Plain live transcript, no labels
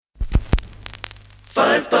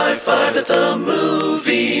5 at the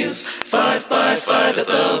movies. 5 at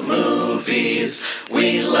the movies.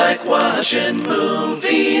 We like watching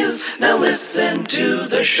movies. Now listen to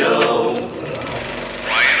the show.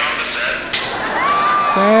 Quiet on the set.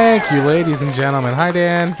 Thank you, ladies and gentlemen. Hi,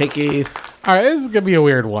 Dan. Hey, Keith. All right, this is going to be a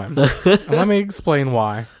weird one. And let me explain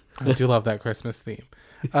why. I do love that Christmas theme.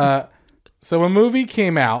 So a movie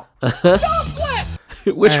came out.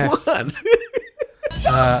 Which one?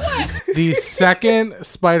 The second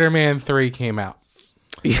Spider-Man 3 came out.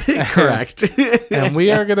 Correct. And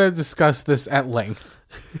we are going to discuss this at length.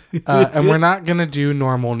 And we're not going to do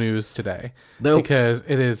normal news today. Nope. Because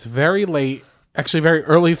it is very late. Actually, very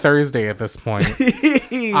early Thursday at this point.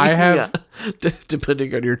 I have...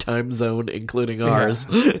 Depending on your time zone, including ours.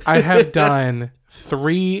 I have done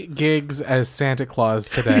 3 gigs as Santa Claus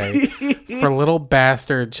today for little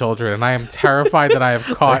bastard children, and I am terrified that I have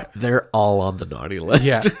caught... They're all on the naughty list.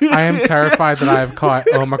 Yeah, I am terrified that I have caught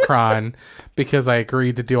Omicron because I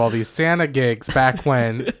agreed to do all these Santa gigs back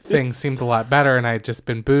when things seemed a lot better and I had just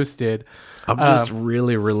been boosted. I'm just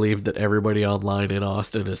really relieved that everybody online in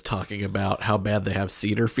Austin is talking about how bad they have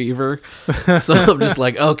cedar fever. So I'm just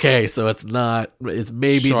like, okay, so it's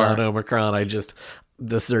maybe Sure. not Omicron.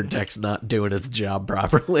 The Zyrtec's not doing its job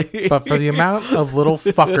properly. But for the amount of little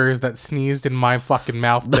fuckers that sneezed in my fucking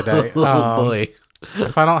mouth today, Oh boy.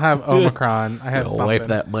 if I don't have Omicron, I have I'll something. wipe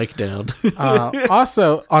that mic down.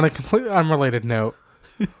 Also, on a completely unrelated note,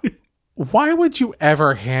 why would you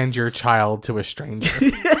ever hand your child to a stranger?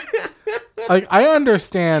 Like, I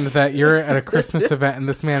understand that you're at a Christmas event and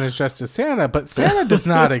this man is dressed as Santa, but Santa does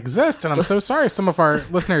not exist. And I'm so sorry if some of our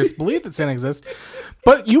listeners believe that Santa exists.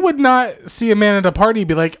 But you would not see a man at a party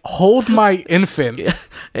be like, hold my infant.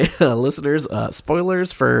 Hey, listeners,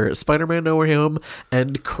 spoilers for Spider-Man No Way Home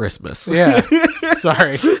and Christmas. Yeah.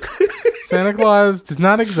 Sorry. Santa Claus does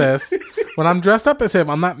not exist. When I'm dressed up as him,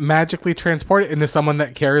 I'm not magically transported into someone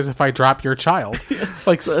that cares if I drop your child.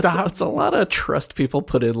 Like, So stop. it's a lot of trust people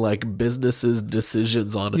put in, like, businesses'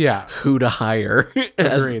 decisions on Yeah. who to hire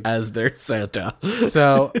Agreed. as their Santa.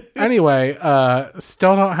 So anyway,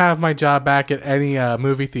 still don't have my job back at any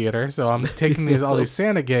movie theater. So I'm taking all these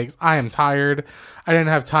Santa gigs. I am tired. I didn't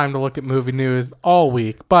have time to look at movie news all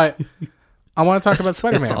week, but I want to talk about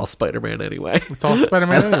Spider-Man. It's all Spider-Man anyway. It's all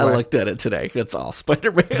Spider-Man anyway. I looked at it today. It's all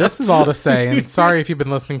Spider-Man. This is all to say, and sorry if you've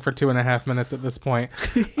been listening for 2.5 minutes at this point.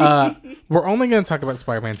 We're only going to talk about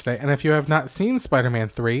Spider-Man today, and if you have not seen Spider-Man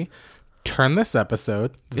 3, turn this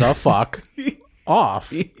episode the fuck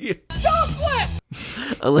off.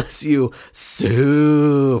 Unless you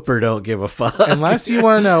super don't give a fuck. Unless you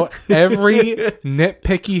want to know every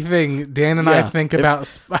nitpicky thing Dan and I Yeah, think about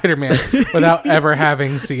Spider-Man without ever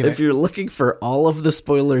having seen If it. you're looking for all of the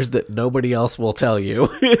spoilers that nobody else will tell you,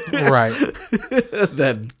 Right.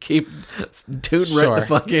 then tune Sure. right the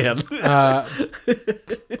fuck in.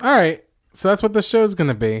 All right. So that's what the show's going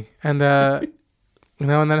to be. And, and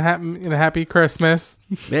then happy Christmas.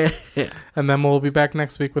 And then we'll be back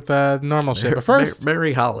next week with normal shit. But first,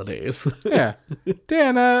 Merry Holidays. yeah.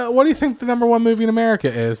 Dan, what do you think the number 1 movie in America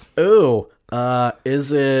is? Ooh,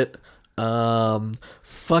 is it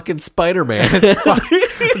fucking Spider-Man?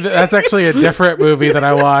 That's actually a different movie that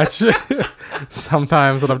I watch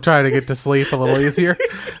sometimes when I'm trying to get to sleep a little easier.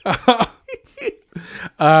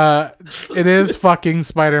 It is fucking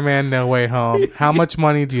Spider-Man No Way Home. How much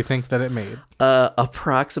money do you think that it made?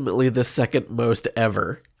 Approximately the second most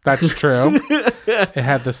ever. That's true. It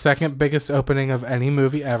had the second biggest opening of any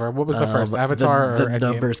movie ever. What was the first? Avatar The or Endgame?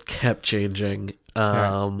 numbers kept changing.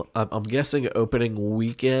 I'm guessing opening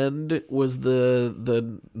weekend was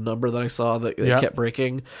the number that I saw that they Yep. kept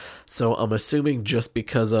breaking. So I'm assuming just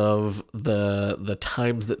because of the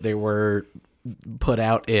times that they were put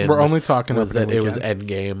out in, We're only talking was that opening it was weekend.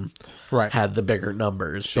 Endgame Right. had the bigger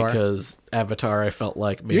numbers. Sure. Because Avatar, I felt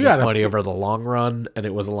like You maybe it's gotta money over the long run, and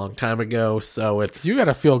it was a long time ago. So it's You got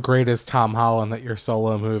to feel great as Tom Holland that your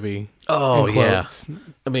solo movie. oh in yeah. quotes.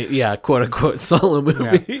 I mean, yeah, quote unquote solo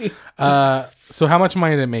movie. So how much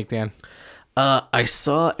money did it make, Dan? I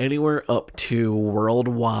saw anywhere up to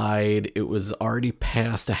worldwide. It was already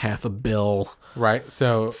past $500 million. Right.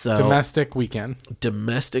 So domestic weekend.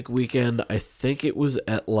 Domestic weekend, I think it was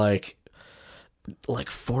at like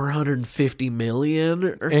 450 million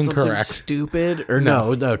or something Incorrect. stupid. Or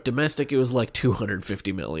no, domestic it was like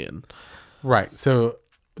 250 million. Right. So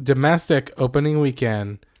domestic opening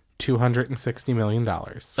weekend, $260 million.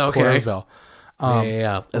 Okay. Quarter bill.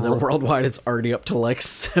 Yeah, and then worldwide it's already up to like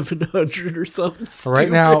 700 or something. Right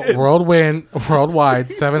now, worldwide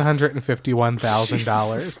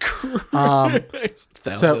 $751,000.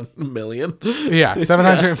 Thousand million. Yeah,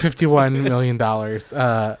 $751 million.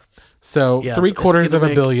 So Yeah, $750 it's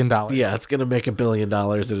gonna million. Yeah, it's gonna make $1 billion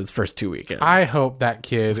in its first 2 weekends. I hope that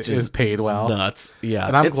kid is paid well. Nuts. Yeah,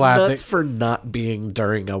 And I'm it's glad nuts for not being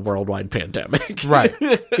during a worldwide pandemic. Right.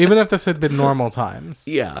 Even if this had been normal times.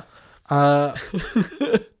 Yeah,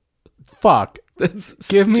 Fuck. that's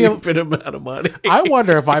Give me a- stupid amount of money. I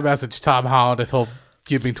wonder if I message Tom Holland if he'll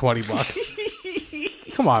give me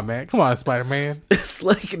 $20. Come on, man. Come on, Spider-Man. It's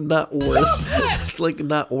like not worth. It's like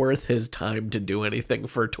not worth his time to do anything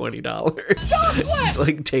for $20.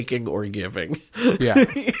 Like taking or giving. Yeah.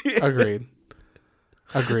 Agreed.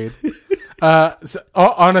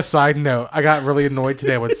 On a side note, I got really annoyed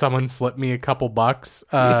today when someone slipped me a couple bucks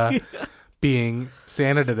being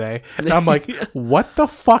Santa today. And I'm like, what the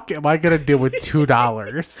fuck am I going to do with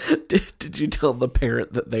 $2? Did you tell the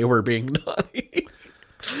parent that they were being naughty?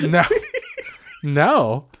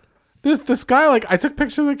 No. This guy, like, I took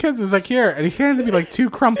pictures of the kids. It's like, here. And he handed me, like, 2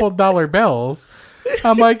 crumpled dollar bills.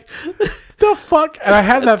 I'm like, the fuck? And I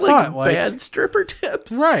had that thought. Like, bad stripper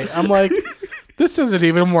tips. right. I'm like, this isn't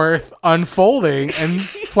even worth unfolding and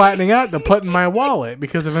flattening out to put in my wallet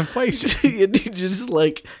because of inflation. You just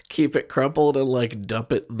like keep it crumpled and like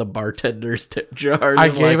dump it in the bartender's tip jar. I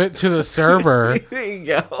gave it to the server There you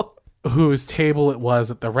go. whose table it was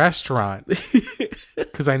at the restaurant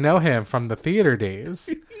because I know him from the theater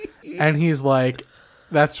days. And he's like,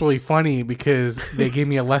 that's really funny because they gave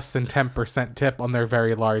me a less than 10% tip on their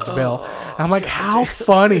very large bill. And I'm like, how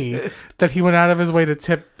funny that he went out of his way to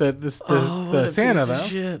tip the Santa, though.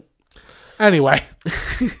 Shit. Anyway,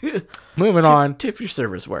 moving on. Tip your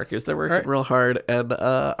service workers. They're working real hard and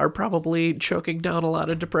are probably choking down a lot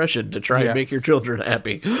of depression to try and make your children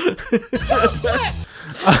happy.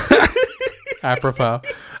 Apropos.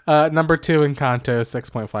 Number 2, Encanto,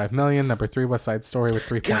 6.5 million. Number 3, West Side Story with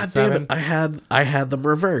 3.7. God damn it! I had them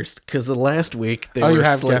reversed because the last week they were. You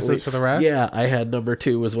have slightly, guesses for the rest? Yeah, I had number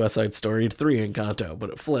 2 was West Side Story, 3 Encanto,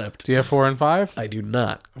 but it flipped. Do you have 4 and 5? I do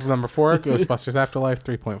not. Number 4, Ghostbusters Afterlife,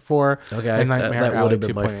 3.4. Okay, And Nightmare that Alley, would have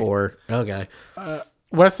been my 2.8. 4. Okay.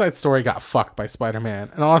 West Side Story got fucked by Spider-Man.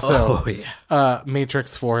 And also, Oh yeah.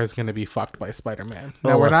 Matrix 4 is going to be fucked by Spider-Man.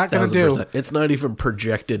 Now, we're not going to 1000%. do... It's not even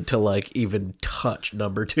projected to like even touch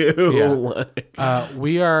number 2. Yeah.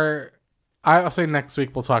 We are... I'll say next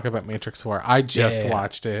week we'll talk about Matrix 4. I just Yeah.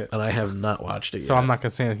 watched it. And I have not watched it yet. So I'm not going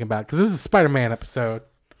to say anything about it. Because this is a Spider-Man episode.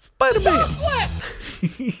 Spider-Man.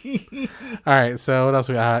 All right, so what else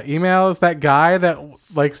we got? Emails. That guy that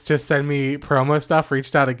likes to send me promo stuff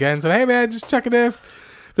reached out again. Said, hey, man, just checking if...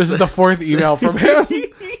 This is the 4th email from him.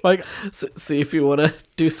 Like, See if you want to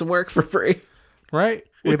do some work for free. right?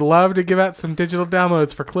 We'd love to give out some digital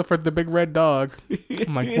downloads for Clifford the Big Red Dog.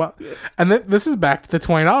 I'm like, what? And this is back to the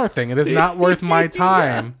 $20 thing. It is not worth my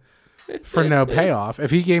time for no payoff.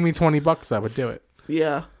 If he gave me $20, I would do it.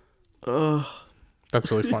 Yeah. That's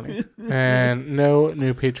really funny. And no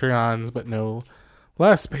new Patreons, but no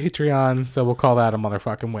less Patreons. So we'll call that a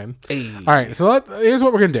motherfucking win. Hey. All right, so here's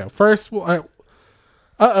what we're going to do. First, we'll...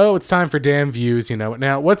 it's time for damn views, you know.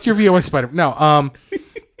 Now, what's your view on Spider? No,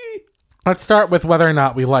 let's start with whether or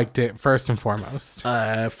not we liked it first and foremost.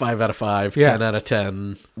 5 out of 5, Yeah. 10 out of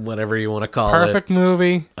 10, whatever you want to call Perfect it.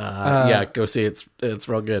 movie. Yeah, go see it. It's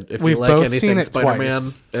real good. If we've you like both anything seen it Spider-Man,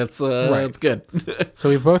 twice. it's good. So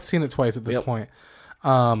we've both seen it twice at this Yep. point.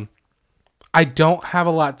 I don't have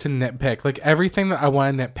a lot to nitpick. Like, everything that I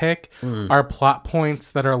want to nitpick are plot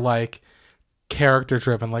points that are like character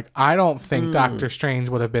driven. Like, I don't think Doctor Strange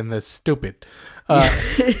would have been this stupid.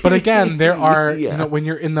 But again, there are, you know, when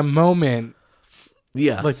you're in the moment,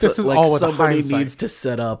 Yeah, like, this is all with somebody hindsight. needs to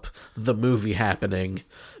set up the movie happening,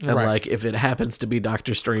 and Right. like if it happens to be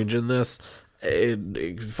Doctor Strange in this,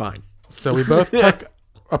 fine. so we both took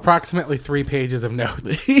approximately 3 pages of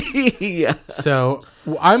notes. Yeah. So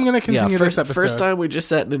I'm going to continue First, this episode. first time we just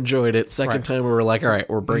sat and enjoyed it. Second Right. time we were like, all right,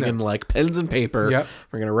 we're bringing Notes. like pens and paper. Yep.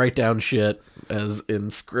 We're gonna write down shit as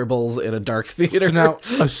in scribbles in a dark theater. So now,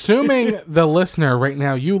 assuming the listener right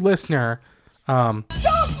now, you listener,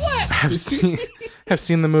 have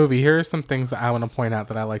seen the movie, here are some things that I want to point out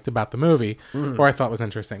that I liked about the movie, or I thought was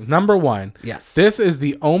interesting. Number 1, Yes. this is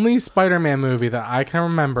the only Spider-Man movie that I can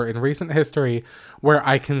remember in recent history where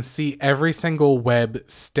I can see every single web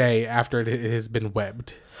stay after it has been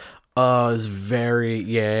webbed. It's very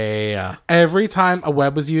yeah. Every time a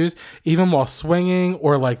web was used, even while swinging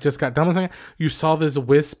or like just got done with something, you saw this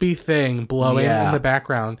wispy thing blowing Yeah. in the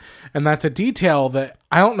background. And that's a detail that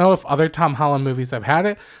I don't know if other Tom Holland movies have had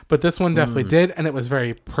it, but this one definitely did, and it was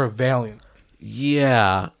very prevalent.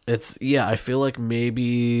 Yeah, I feel like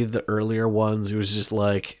maybe the earlier ones it was just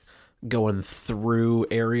like going through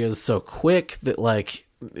areas so quick that like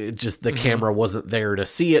it just the camera wasn't there to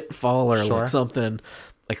see it fall or Sure. like something.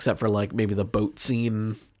 except for like maybe the boat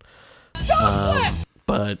scene.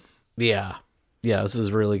 But yeah, this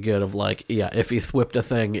is really good. Of like, if he whipped a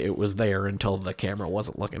thing, it was there until the camera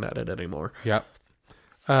wasn't looking at it anymore. Yep.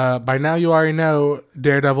 By now you already know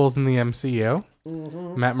Daredevil's in the MCU.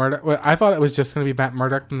 Mm-hmm. Matt Murdock. Well, I thought it was just going to be Matt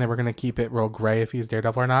Murdock, and they were going to keep it real gray if he's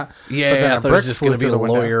Daredevil or not. Yeah, I thought it was just going to be a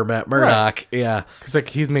lawyer, Matt Murdock. Right. Yeah, because like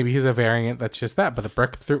he's a variant that's just that. But the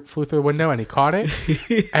brick flew through the window, and he caught it.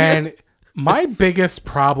 And my biggest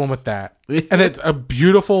problem with that, and it's a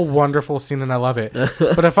beautiful, wonderful scene, and I love it.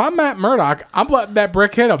 But if I'm Matt Murdock, I'm letting that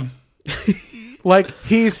brick hit him. Like,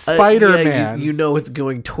 he's Spider-Man. You know it's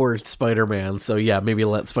going towards Spider-Man, so maybe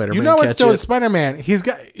let Spider-Man catch it. You know it's doing Spider-Man.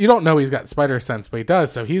 You don't know he's got spider sense, but he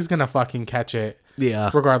does, so he's gonna fucking catch it. Yeah.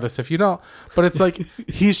 Regardless if you don't. But it's like,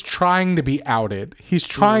 he's trying to be outed. He's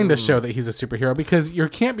trying to show that he's a superhero, because you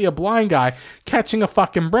can't be a blind guy catching a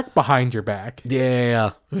fucking brick behind your back.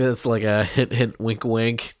 Yeah. It's like a hint, hint, wink,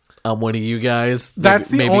 wink. I'm one of you guys. That's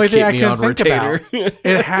the only thing I can think about.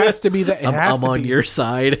 It has to be that I'm on your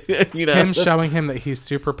side. You know, him showing him that he's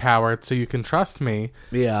super powered, so you can trust me.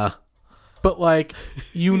 Yeah, but like,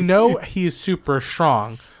 you know, he's super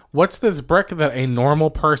strong. What's this brick that a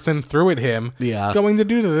normal person threw at him? Going to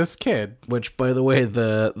do to this kid? Which, by the way,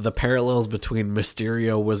 the parallels between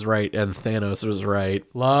Mysterio was right and Thanos was right.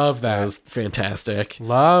 Love that. That was fantastic.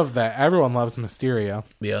 Love that. Everyone loves Mysterio.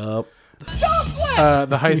 Yep.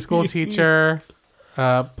 The high school teacher,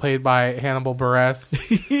 played by Hannibal Buress,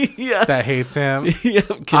 that hates him.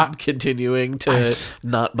 Continuing to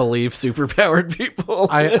not believe superpowered people.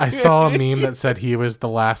 I saw a meme that said he was the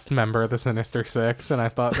last member of the Sinister Six, and I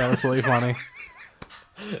thought that was really funny.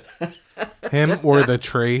 Him or the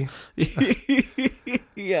tree.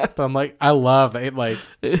 Yeah. But I'm like, I love it. Like,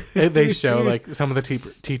 they show like some of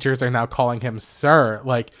the teachers are now calling him sir.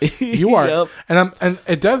 Like, you are. Yep. And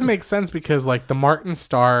it does make sense, because like the Martin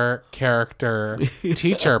Starr character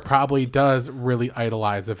teacher probably does really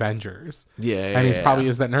idolize Avengers. Yeah. And he's probably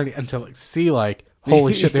is that nerdy until like, see like,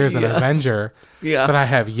 holy shit, there's an Avenger that I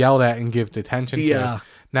have yelled at and give attention to.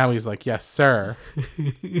 Now he's like, yes, sir.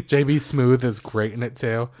 JB Smooth is great in it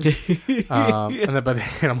too. And then, but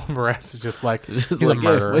Hannibal Buress is just like, he's like a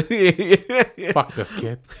murderer. Fuck this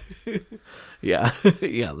kid. Yeah.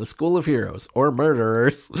 Yeah. The School of Heroes or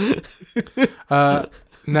Murderers. Now,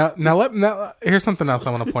 here's something else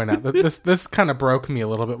I want to point out. This kind of broke me a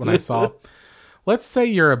little bit when I saw. Let's say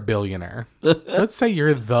you're a billionaire. Let's say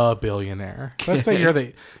you're the billionaire. Let's say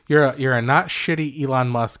you're a not shitty Elon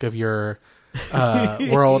Musk of your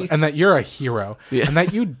world, and that you're a hero, and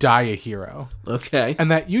that you die a hero. Okay.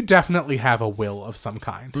 And that you definitely have a will of some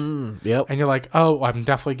kind. Yep. And you're like, oh, I'm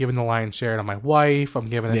definitely giving the lion's share to my wife. I'm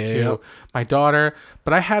giving it to my daughter.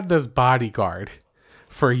 But I had this bodyguard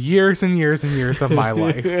for years and years and years of my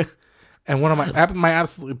life. And one of my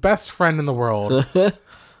absolute best friend in the world.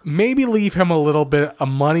 Maybe leave him a little bit of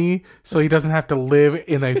money so he doesn't have to live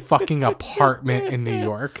in a fucking apartment in New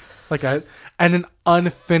York. And an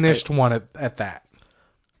unfinished one at that.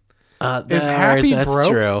 Is Happy that's broke?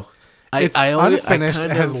 True. It's unfinished. It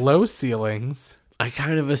has low ceilings. I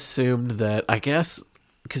kind of assumed that, I guess,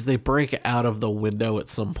 because they break out of the window at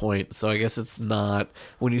some point, so I guess it's not.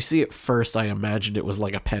 When you see it first, I imagined it was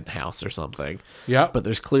like a penthouse or something. Yeah, but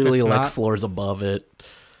there's clearly like floors above it.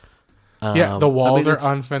 The walls are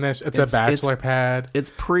unfinished. It's a bachelor pad.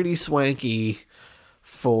 It's pretty swanky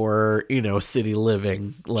for, city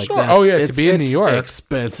living. Like, sure. To be in New York.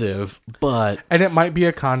 Expensive, and it might be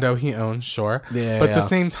a condo he owns, sure. Yeah. But at the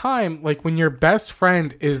same time, like, when your best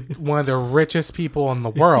friend is one of the richest people in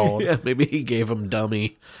the world. Maybe he gave him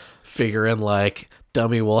Dummy, figuring like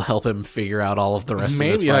Dummy will help him figure out all of the rest of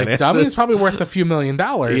his finances. Dummy's probably worth a few $1 million.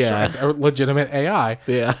 Yeah. It's a legitimate AI.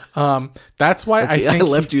 Yeah. That's why I think I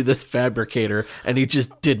left you this fabricator, and he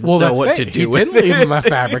just didn't know what to do with it. He didn't leave him a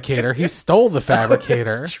fabricator. He stole the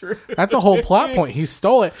fabricator. That's true. That's a whole plot point. He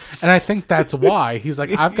stole it. And I think that's why. He's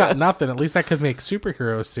like, I've got nothing. At least I could make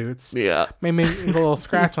superhero suits. Yeah. Maybe a little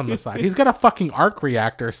scratch on the side. He's got a fucking arc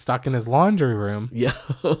reactor stuck in his laundry room. Yeah.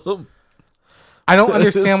 I don't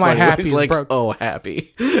understand why Happy's like, broke. Oh,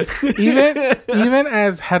 Happy. even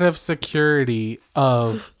as head of security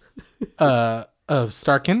of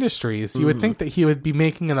Stark Industries, you would think that he would be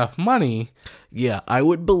making enough money. Yeah, I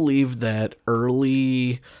would believe that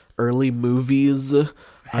early movies,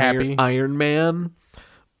 Iron Man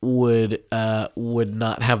would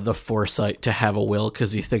not have the foresight to have a will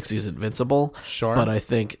because he thinks he's invincible. Sure, but I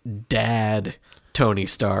think Dad Tony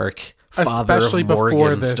Stark, father especially of Morgan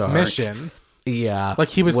before this Stark, mission. Yeah, like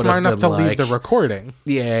he was smart enough to leave the recording.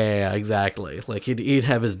 Yeah, exactly. Like he'd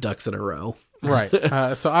have his ducks in a row. Right.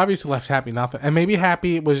 So obviously left Happy nothing. And maybe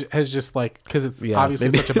Happy has just like, because it's obviously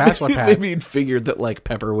maybe, such a bachelor pad. Maybe he'd figured that like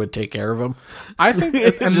Pepper would take care of him. I think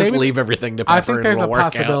and just maybe, leave everything to Pepper. I think there's and a it'll work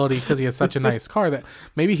possibility because he has such a nice car that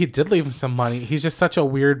maybe he did leave him some money. He's just such a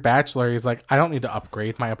weird bachelor. He's like, I don't need to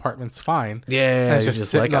upgrade. My apartment's fine. Yeah, and it's he's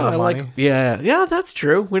just like, sitting on the like, money. yeah, that's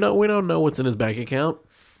true. We don't know what's in his bank account.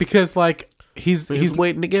 Because like he's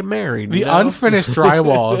waiting to get married. The unfinished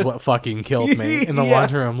drywall is what fucking killed me in the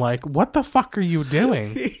laundry room. Like, what the fuck are you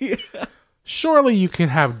doing? Surely you can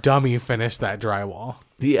have dummy finish that drywall.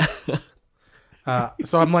 Yeah.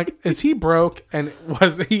 So I'm like, is he broke? And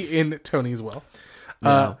was he in Tony's will?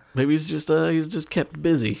 No. Maybe he's just kept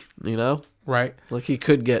busy, you know? Right. Like he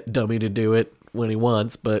could get dummy to do it when he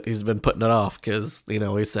wants, but he's been putting it off because, you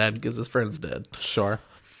know, he's sad because his friend's dead. Sure.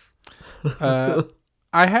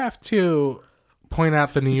 I have to point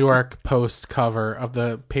out the New York Post cover of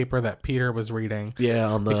the paper that Peter was reading. Yeah,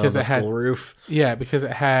 on the school roof. Yeah, because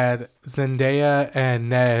it had Zendaya and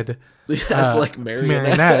Ned as like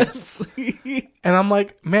marionettes. And I'm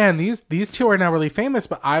like, man, these two are now really famous,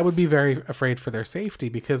 but I would be very afraid for their safety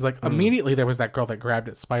because like immediately there was that girl that grabbed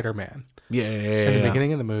at Spider-Man. Yeah. In the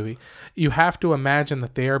beginning of the movie. You have to imagine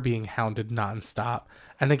that they are being hounded nonstop.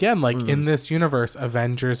 And again, like in this universe,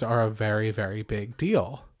 Avengers are a very, very big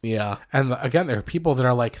deal. Yeah. And again, there are people that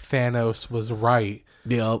are like, Thanos was right.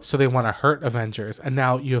 Yep. So they want to hurt Avengers. And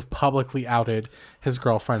now you have publicly outed his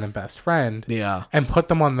girlfriend and best friend. Yeah. And put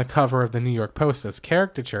them on the cover of the New York Post as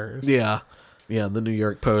caricatures. Yeah. Yeah. The New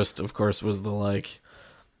York Post, of course, was what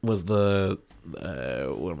am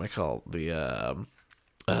I called? The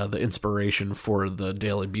inspiration for the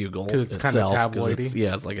Daily Bugle it's itself. Kind of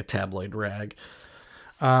tabloidy. It's like a tabloid rag.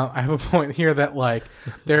 I have a point here that like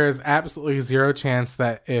there is absolutely zero chance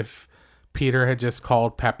that if Peter had just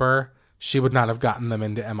called Pepper, she would not have gotten them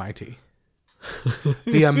into MIT.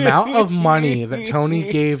 The amount of money that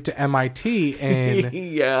Tony gave to MIT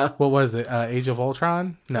in what was it? Age of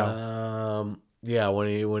Ultron? No.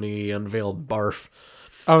 When he unveiled Barf.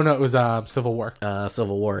 Oh no, it was Civil War.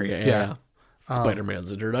 Civil War. Yeah.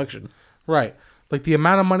 Spider-Man's introduction. Right. Like the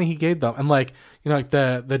amount of money he gave them, and like, you know, like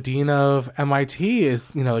the dean of MIT is,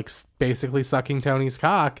 you know, like basically sucking Tony's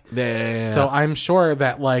cock. Yeah. So I'm sure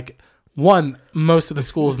that like most of the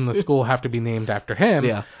schools in the school have to be named after him.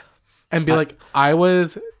 Yeah. And be like, I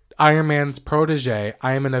was Iron Man's protege.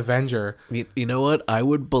 I am an Avenger. You know what? I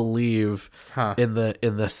would believe in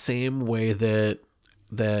the same way that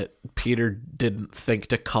Peter didn't think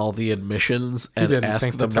to call the admissions and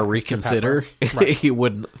ask them to reconsider, right. He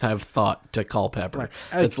wouldn't have thought to call Pepper.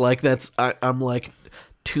 Right. It's like I'm like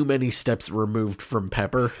too many steps removed from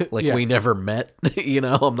Pepper. Like we never met. You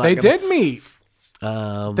know, They did meet.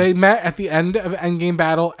 They met at the end of Endgame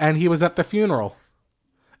battle, and he was at the funeral,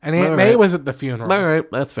 and Aunt May was at the funeral. All right,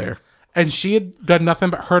 that's fair. And she had done nothing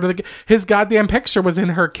but heard of his goddamn picture was in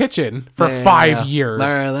her kitchen for 5 years. All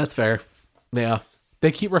right, that's fair. Yeah.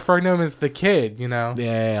 They keep referring to him as the kid, you know?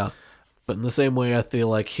 Yeah. But in the same way, I feel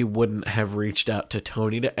like he wouldn't have reached out to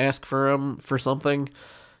Tony to ask for him for something.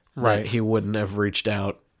 Right. He wouldn't have reached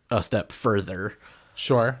out a step further.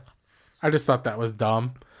 Sure. I just thought that was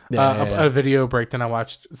dumb. Yeah. A video breakdown I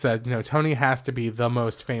watched said, you know, Tony has to be the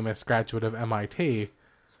most famous graduate of MIT.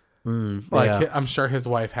 I'm sure his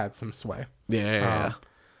wife had some sway. Yeah.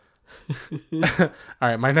 All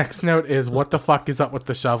right, my next note is what the fuck is up with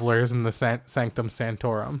the shovelers in the Sanctum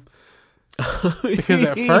Sanctorum? Because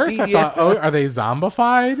at first I thought, are they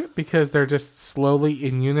zombified? Because they're just slowly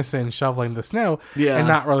in unison shoveling the snow and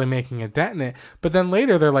not really making a dent in it. But then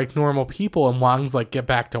later they're like normal people and Wong's like, get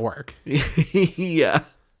back to work. Yeah.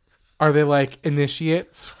 Are they like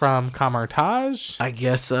initiates from Kamartaj? I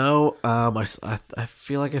guess so. I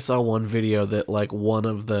feel like I saw one video that like one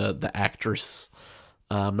of the actress,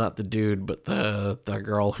 not the dude, but the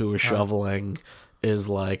girl who was shoveling is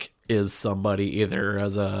somebody either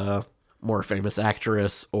as a more famous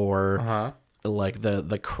actress or like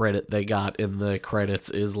the credit they got in the credits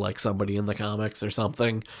is like somebody in the comics or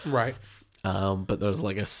something. Right. But there was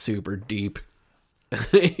like a super deep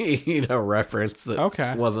reference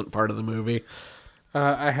that wasn't part of the movie.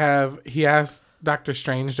 He asked Doctor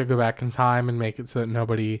Strange to go back in time and make it so that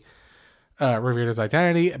nobody revered his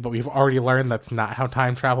identity, but we've already learned that's not how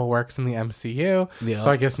time travel works in the MCU. Yeah.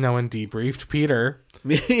 So I guess no one debriefed Peter.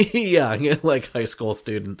 Yeah, like high school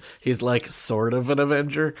student. He's like sort of an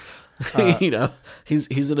Avenger.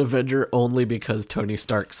 He's an Avenger only because Tony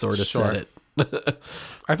Stark sort of said it.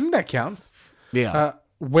 I think that counts. Yeah.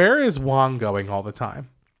 Where is Wong going all the time?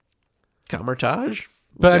 Kamartaj?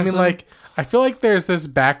 But I mean, like, I feel like there's this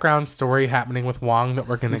background story happening with Wong that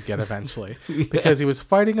we're going to get eventually. Because he was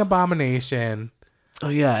fighting Abomination. Oh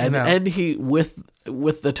yeah, and know. and he with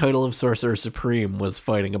the title of Sorcerer Supreme was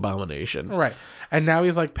fighting Abomination. Right. And now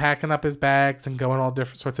he's like packing up his bags and going all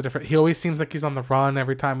different sorts of different. He always seems like he's on the run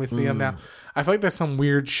every time we see him now. I feel like there's some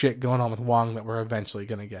weird shit going on with Wong that we're eventually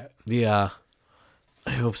gonna get. Yeah,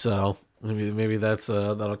 I hope so. Maybe that's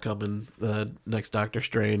that'll come in next Doctor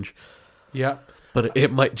Strange. Yep. But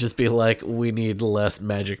it might just be like, we need less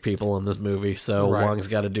magic people in this movie, so Right. Wong's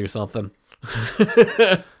got to do something.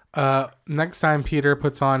 Next time Peter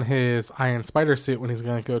puts on his Iron Spider suit when he's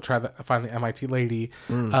going to go try to find the MIT lady,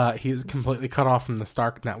 he's completely cut off from the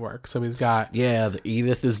Stark network. So he's got Yeah, the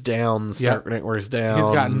Edith is down, the Stark Network's down.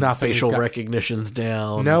 He's got nothing. Facial He's got recognition's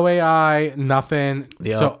down. no AI, nothing.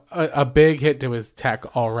 Yep. So a big hit to his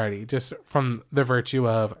tech already, just from the virtue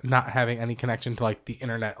of not having any connection to like the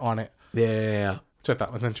internet on it, Yeah, which I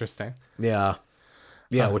thought was interesting. yeah,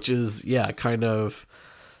 which is kind of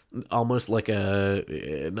almost like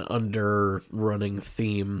an underrunning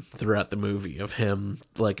theme throughout the movie of him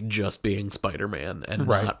like just being Spider-Man and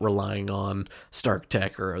Right. not relying on Stark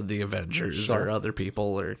Tech or the Avengers or other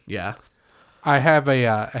people or I have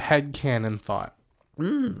a headcanon thought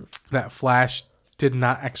that Flash did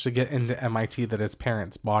not actually get into MIT that his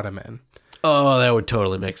parents bought him in. Oh, that would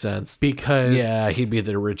totally make sense. Because He'd be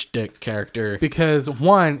the rich dick character. Because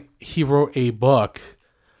one, he wrote a book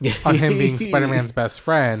on him being Spider-Man's best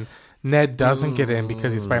friend. Ned doesn't get in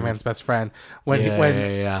because he's Spider-Man's best friend.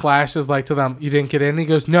 When Flash is like to them, "You didn't get in," he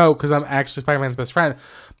goes, "No, because I'm actually Spider-Man's best friend."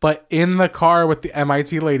 But in the car with the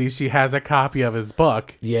MIT lady, she has a copy of his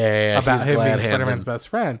book about him being Spider-Man's best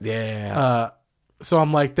friend. So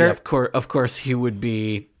I'm like, of course, he would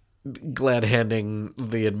be glad handing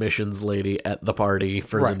the admissions lady at the party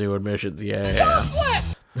for the new admissions.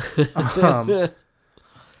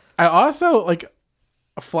 I also like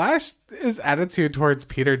Flash's attitude towards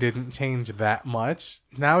Peter didn't change that much.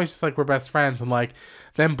 Now he's just like, we're best friends, and like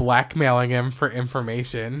them blackmailing him for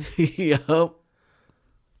information. Yep.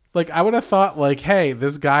 Like, I would have thought, like, hey,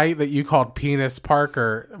 this guy that you called Penis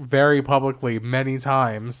Parker very publicly many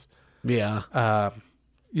times,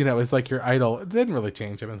 is like your idol. It didn't really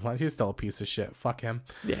change him as much. He's still a piece of shit. Fuck him.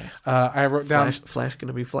 Yeah. I wrote down Flash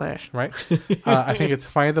gonna be Flash, right? I think it's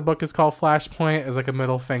funny the book is called Flashpoint as like a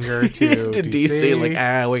middle finger to DC.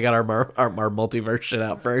 Like, we got our multiverse shit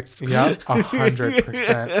out first. Yep,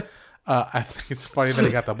 100%. I think it's funny that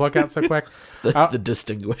he got the book out so quick. The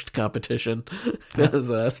distinguished competition,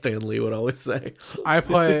 as Stan Lee would always say. I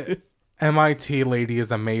put MIT lady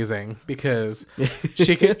is amazing because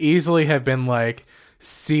she could easily have been like,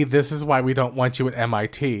 see, this is why we don't want you at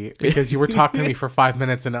MIT, because you were talking to me for 5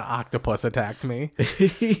 minutes and an octopus attacked me.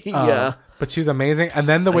 But she's amazing. And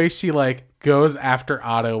then the way she like goes after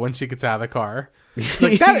Otto when she gets out of the car. She's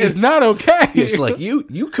like, that is not okay. She's like,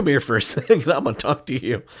 you come here for a second. I'm gonna talk to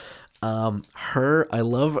you. I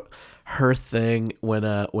love her thing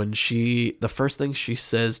when she, the first thing she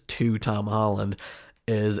says to Tom Holland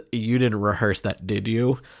is, "You didn't rehearse that, did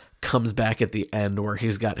you?" Comes back at the end where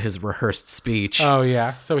he's got his rehearsed speech. Oh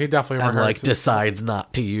yeah, so he definitely and like decides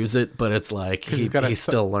not to use it, but it's like he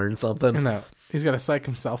still learned something. No, he's got to psych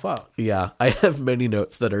himself up. Yeah, I have many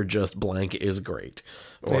notes that are just blank is great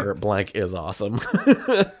or blank is awesome.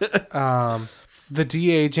 The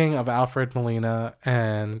de-aging of Alfred Molina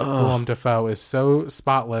and Willem Dafoe is so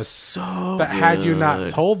spotless that had you not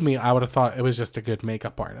told me, I would have thought it was just a good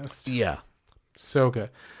makeup artist. Yeah. So good.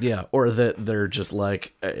 Yeah, or that they're just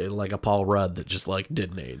like a Paul Rudd that just like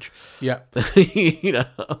didn't age. Yeah.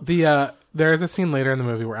 The there's a scene later in the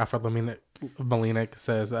movie where Alfred Molina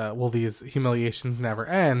says, will these humiliations never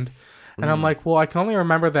end? And I'm like, well, I can only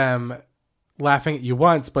remember them laughing at you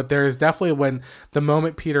once, but there is definitely when the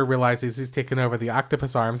moment Peter realizes he's taken over the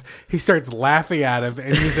octopus arms, he starts laughing at him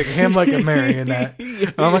and using him like a marionette.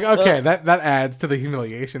 And I'm like, okay, that adds to the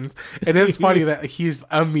humiliations. It is funny that he's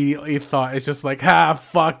immediately thought it's just like,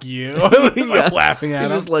 fuck you. He's like laughing at him.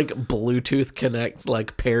 Just like Bluetooth connects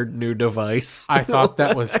like paired new device. I thought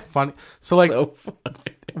that was funny. So like so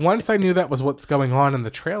funny. Once I knew that was what's going on in the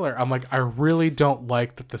trailer, I'm like, I really don't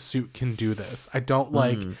like that the suit can do this. I don't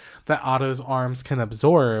like that Otto's arms can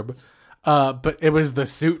absorb, but it was the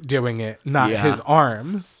suit doing it, not his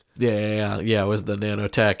arms. Yeah. It was the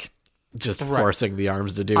nanotech just forcing the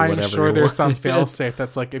arms to do whatever. I'm sure there's some failsafe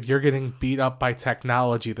that's like, if you're getting beat up by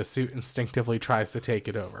technology, the suit instinctively tries to take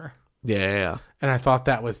it over. Yeah. And I thought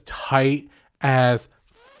that was tight as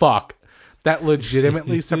fuck. That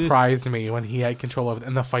legitimately surprised me when he had control of it,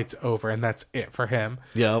 and the fight's over, and that's it for him.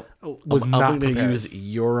 Yep. I'm going to use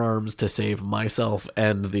your arms to save myself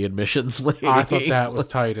and the admissions lady. I thought that was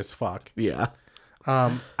tight as fuck. Yeah.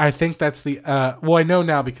 I think that's the... well, I know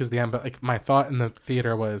now because the end, but like my thought in the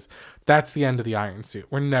theater was That's the end of the iron suit.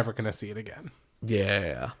 We're never going to see it again.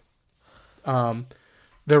 Yeah.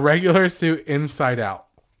 The regular suit inside out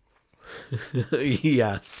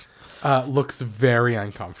Yes. looks very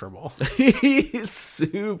uncomfortable. He's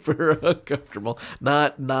super uncomfortable.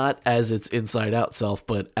 Not as its inside out self,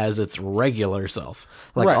 but as its regular self.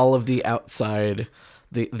 Like Right. all of the outside,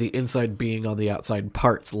 the inside being on the outside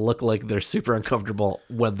parts look like they're super uncomfortable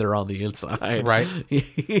when they're on the inside. Right.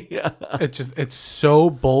 Yeah. It's so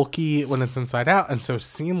bulky when it's inside out and so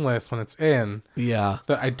seamless when it's in Yeah.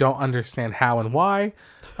 that I don't understand how and why.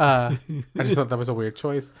 I just thought that was a weird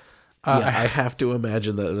choice. Yeah, I have to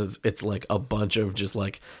imagine that it's like a bunch of just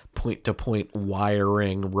like point-to-point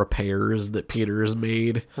wiring repairs that Peter's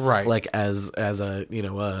made. Right. Like as a,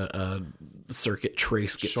 a circuit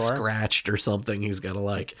trace gets Sure. scratched or something, he's got to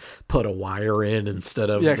like put a wire in instead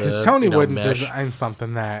of Yeah, because Tony wouldn't mesh. design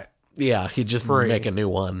something that. Yeah, he'd just free. make a new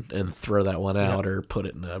one and throw that one out or put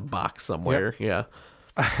it in a box somewhere. Yeah.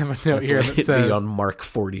 I have a note That's here what that it'd says, be on Mark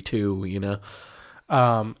 42,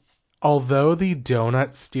 although the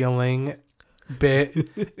donut stealing bit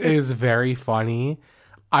is very funny,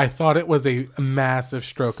 I thought it was a massive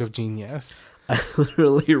stroke of genius. I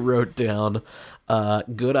literally wrote down,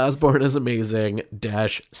 good Osborne is amazing,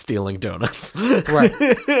 - stealing donuts. Right.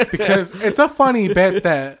 Because it's a funny bit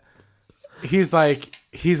that he's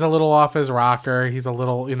a little off his rocker. He's a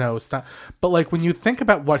little, but like when you think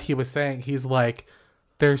about what he was saying, he's like,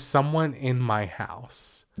 there's someone in my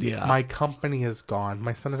house. Yeah. My company is gone.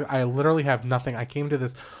 My son is, I literally have nothing. I came to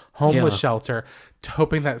this homeless shelter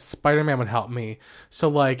hoping that Spider-Man would help me. So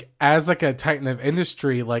like, as like a titan of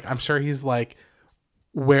industry, like I'm sure he's like,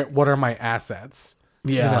 what are my assets?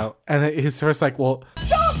 Yeah. And he's first like, well,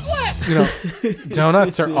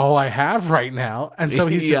 donuts are all I have right now. And so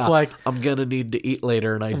he's just like, I'm going to need to eat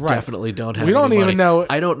later, and I definitely don't have We don't any even money. know-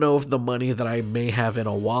 I don't know if the money that I may have in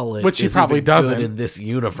a wallet Which he is probably even doesn't. good in this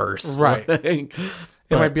universe. Right.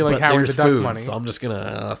 It might be like Howard the there's Duck food, money. so I'm just going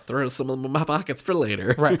to throw some of them in my pockets for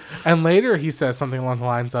later. right. And later he says something along the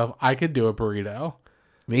lines of, I could do a burrito.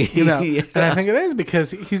 Yeah. And I think it is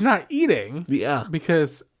because he's not eating. Yeah.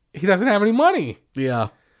 Because he doesn't have any money. Yeah.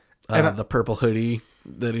 And The purple hoodie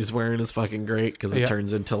that he's wearing is fucking great because it Yeah.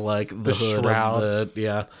 turns into like the hood shroud. of the...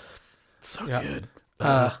 Yeah. So Yeah. good.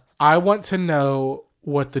 I want to know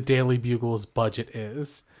what the Daily Bugle's budget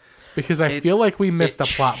is. Because I feel like we missed a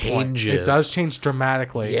plot point. It changes. does change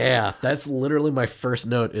dramatically. Yeah, that's literally my first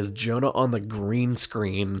note is Jonah on the green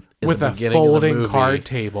screen in With the a beginning of the folding movie, card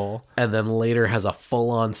table. and then later has a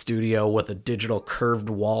full-on studio with a digital curved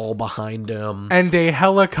wall behind him, And a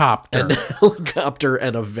helicopter. and a helicopter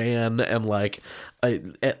and a van and like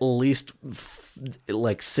at least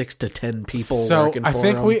like 6 to 10 people So working I for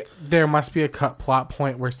think him. there must be a cut plot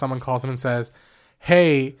point where someone calls him and says,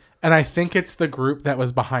 hey, and I think it's the group that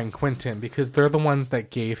was behind Quentin because they're the ones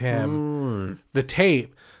that gave him the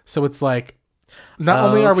tape. So it's like, not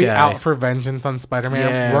only are we Okay. out for vengeance on Spider-Man,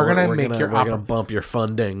 Yeah, we're gonna make your we're gonna bump your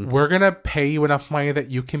funding. we're gonna pay you enough money that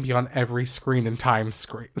you can be on every screen in Times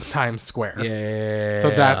Square. Yeah.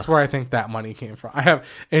 So that's where I think that money came from. I have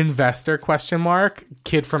investor ?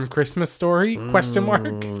 Kid from Christmas Story ?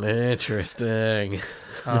 Interesting.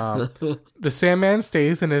 The Sandman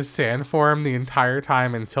stays in his sand form the entire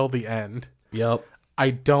time until the end. Yep.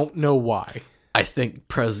 I don't know why. I think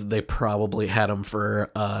they probably had him for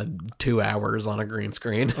 2 hours on a green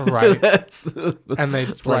screen. Right. That's And they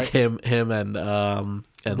like right. him and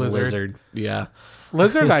Lizard. Yeah.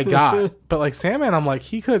 Lizard I got, but like Sandman, I'm like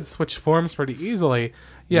he could switch forms pretty easily.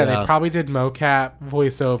 Yeah, Yeah. they probably did mocap,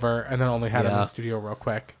 voiceover, and then only had him in Yeah. the studio real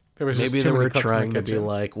quick. There was just Maybe too they many were cooks in the trying to be kitchen.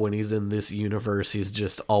 like when he's in this universe, he's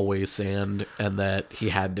just always sand, and that he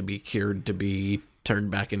had to be cured to be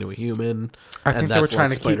turned back into a human. I think and they were that's trying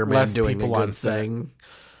like to keep Spider-Man less doing a people good on set. thing.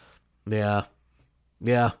 Yeah.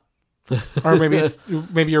 Yeah. Or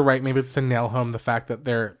maybe you're right. Maybe it's to nail home the fact that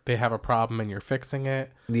they have a problem and you're fixing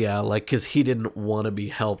it. Yeah, like because he didn't want to be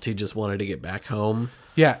helped; he just wanted to get back home.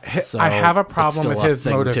 Yeah, So I have a it's problem still with a his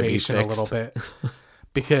thing to be motivation a little fixed. bit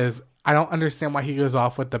because I don't understand why he goes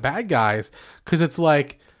off with the bad guys. Because it's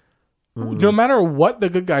like, no matter what the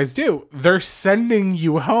good guys do, they're sending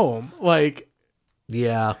you home. Like,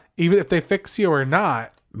 Yeah, even if they fix you or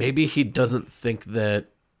not. maybe he doesn't think that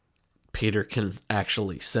Peter can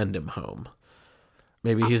actually send him home.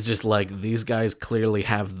 Maybe he's just like, these guys clearly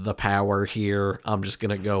have the power here. I'm just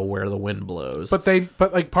gonna go where the wind blows. But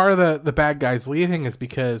like part of the bad guys leaving is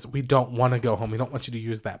because we don't want to go home. We don't want you to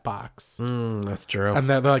use that box. That's true. And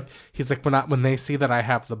they're like, he's like, when they see that I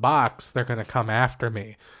have the box, they're going to come after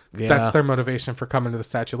me. Yeah. That's their motivation for coming to the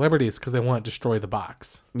Statue of Liberty is because they want to destroy the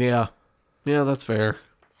box. Yeah, that's fair.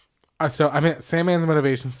 So, I mean, Sandman's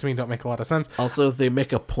motivations to me don't make a lot of sense. Also, they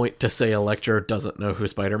make a point to say Electro doesn't know who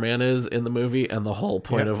Spider-Man is in the movie, and the whole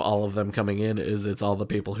point of all of them coming in is it's all the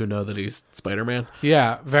people who know that he's Spider-Man.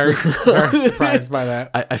 Yeah, very surprised by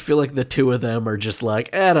that. I feel like the two of them are just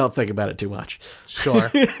like, don't think about it too much.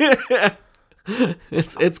 Sure.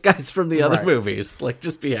 It's guys from the other Right. movies. Like,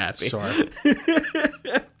 just be happy. Sure.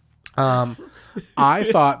 I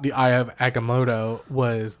thought the Eye of Agamotto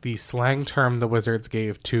was the slang term the wizards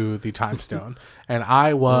gave to the Time Stone, and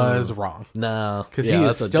I was wrong. No, Because he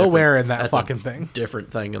is still wearing that fucking thing. Different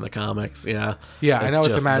thing in the comics. Yeah. Yeah, I know it's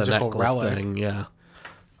a just the magical necklace relic. thing, yeah.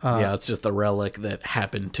 Yeah, it's just the relic that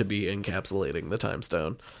happened to be encapsulating the Time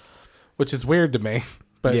Stone. Which is weird to me,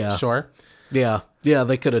 but Yeah. sure. Yeah,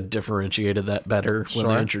 they could have differentiated that better when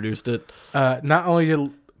they introduced it. Not only did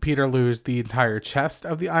Peter lose the entire chest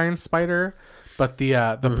of the Iron Spider, but the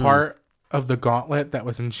part of the gauntlet that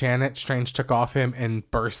was enchanted, Strange took off him and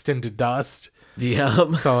burst into dust.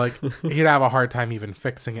 Yeah. So, like, he'd have a hard time even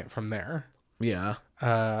fixing it from there. Yeah.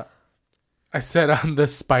 I said on the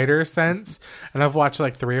spider sense, and I've watched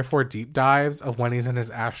like 3 or 4 deep dives of when he's in his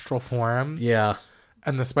astral form Yeah.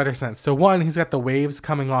 and the spider sense. So, one, he's got the waves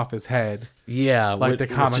coming off his head. Yeah. Like the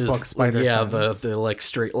comic book spider Yeah, sense. the like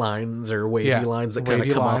straight lines or wavy Yeah, lines that kind of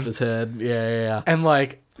wavy come off lines. his head. Yeah. And,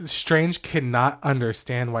 like, Strange cannot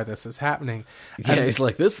understand why this is happening. Yeah, And he's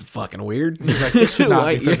like, this is fucking weird. he's like, this should not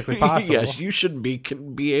be physically possible. Yes, you shouldn't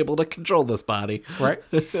be able to control this body. Right?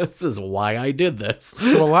 This is why I did this.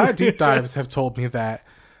 So a lot of deep dives have told me that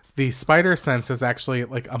the spider sense is actually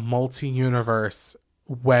like a multi-universe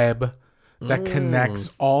web that connects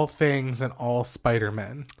all things and all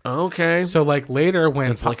Spider-Men. Okay. So like later when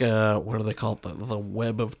It's like a, what do they call it? The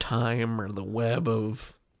web of time or the web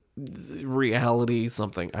of reality,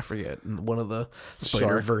 something. I forget. In one of the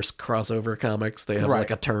Spider-Verse crossover comics, they have Right.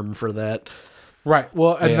 like a term for that. right,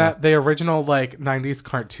 well, and Yeah. that the original like 90s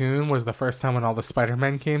cartoon was the first time when all the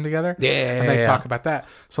Spider-Men came together. And they talk about that.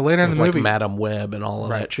 So later in With the like movie, Madam Web and all of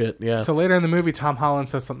that shit. Yeah. so later in the movie, Tom Holland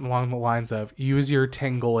says something along the lines of "Use your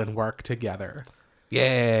tingle and work together."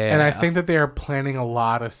 yeah. And I think that they are planting a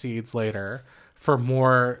lot of seeds later for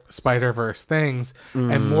more Spider-Verse things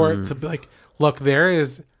and more to be like, look,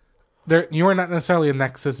 you are not necessarily a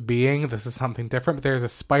Nexus being. This is something different, but there's a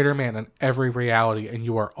Spider-Man in every reality and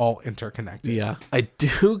you are all interconnected. Yeah. I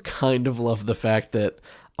do kind of love the fact that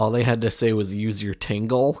all they had to say was use your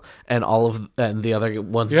tingle and and the other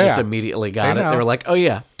ones just immediately got They it. They know. were like, oh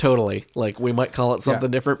yeah, totally. Like we might call it something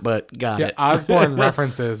different, but got Yeah, it. Osborn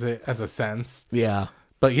references it as a sense. Yeah.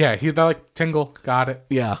 But yeah, they're like, tingle, got it.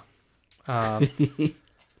 Yeah.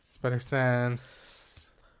 Spider sense.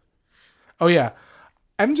 Oh yeah.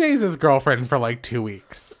 MJ's his girlfriend for like 2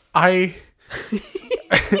 weeks.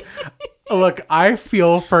 Look, I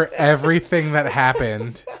feel for everything that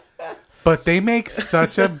happened, but they make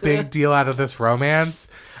such a big deal out of this romance.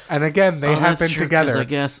 And again, they have that's been true, 'cause together I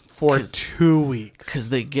guess for 2 weeks. because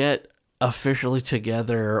they get officially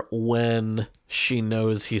together when she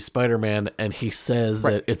knows he's Spider-Man and he says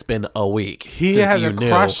that it's been a week. He since has you a knew,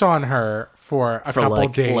 crush on her for a couple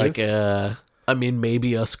days. I mean,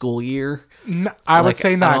 maybe a school year. I would like,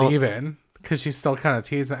 say I not don't- even, because she's still kind of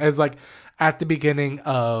teasing. It's like at the beginning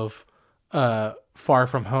of Far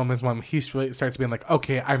From Home is when he really starts being like,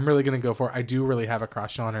 okay, I'm really going to go for it. I do really have a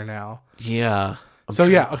crush on her now. Yeah.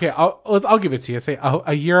 Okay, I'll give it to you. Say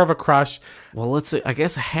a year of a crush. Well, let's say, I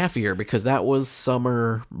guess a half year because that was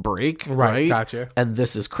summer break, right? Gotcha. And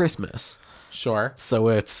this is Christmas. Sure. So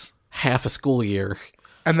it's half a school year.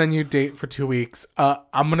 And then you date for 2 weeks. I'm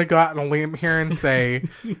going to go out on a limb here and say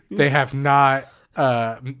they have not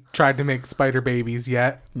tried to make spider babies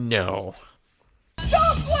yet. No.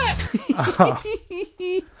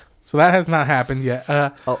 So that has not happened yet.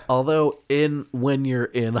 Although when you're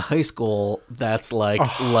in high school, that's like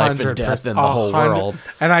life and death in the whole 100 world.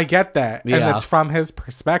 And I get that. And Yeah. it's from his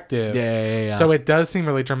perspective. Yeah. So it does seem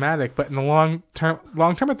really dramatic. But in the long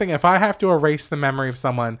term thing, if I have to erase the memory of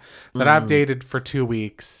someone that I've dated for 2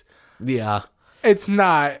 weeks, Yeah. it's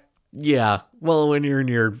not. Yeah. Well, when you're in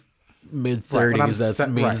your mid Right, when I'm 30s,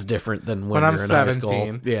 that means different than when I'm you're in high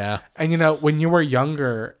 17. school. Yeah. And when you were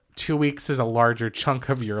younger, 2 weeks is a larger chunk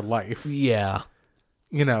of your life, Yeah.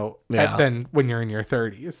 Yeah. than when you're in your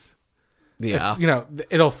 30s. Yeah. It's,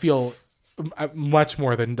 it'll feel much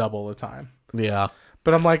more than double the time. Yeah.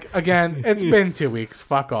 But I'm like, again, it's been 2 weeks.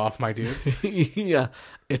 Fuck off, my dudes. Yeah.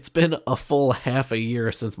 It's been a full half a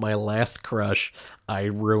year since my last crush. I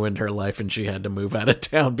ruined her life and she had to move out of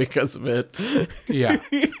town because of it. Yeah.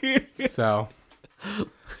 So,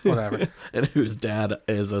 whatever. And whose dad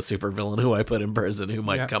is a supervillain who I put in prison who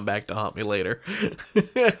might come back to haunt me later.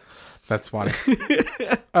 That's funny.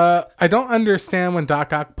 I don't understand when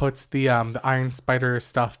Doc Ock puts the Iron Spider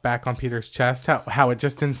stuff back on Peter's chest, how it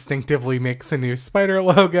just instinctively makes a new spider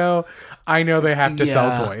logo. I know they have to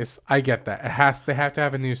sell toys. I get that. They have to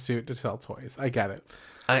have a new suit to sell toys. I get it.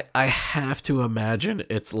 I have to imagine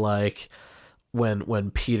it's like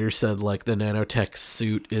when Peter said like the nanotech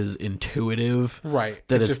suit is intuitive, right?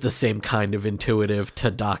 That it's the same kind of intuitive to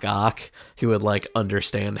Doc Ock. He would like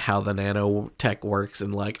understand how the nanotech works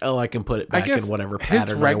and like, oh, I can put it back in whatever pattern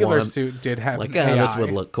his regular I want. suit did have like, AI. this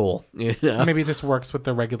would look cool. You know? Maybe it just works with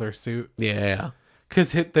the regular suit. Yeah.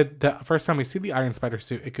 Because the first time we see the Iron Spider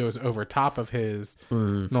suit, it goes over top of his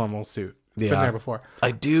normal suit. It's been there before.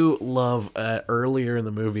 I do love earlier in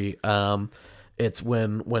the movie. It's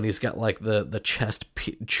when he's got like the chest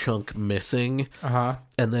chunk missing, and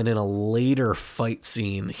then in a later fight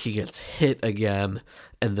scene, he gets hit again,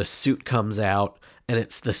 and the suit comes out, and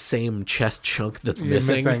it's the same chest chunk that's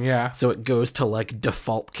missing. Yeah. So it goes to like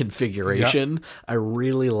default configuration. Yep. I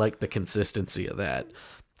really like the consistency of that.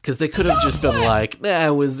 Because they could have just been like,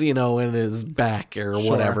 it was, in his back or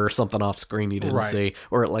whatever, something off screen you didn't see,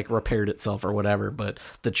 or it like repaired itself or whatever. But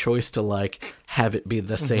the choice to like have it be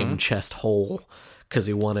the same chest hole because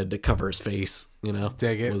he wanted to cover his face,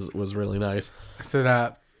 Dig it. was really nice. I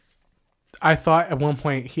said, I thought at one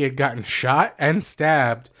point he had gotten shot and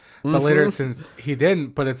stabbed, but later since he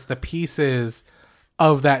didn't, but it's the pieces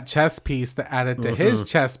of that chest piece that added to his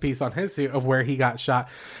chest piece on his suit of where he got shot,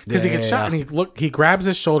 because he gets shot and he grabs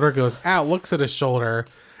his shoulder, goes out, looks at his shoulder,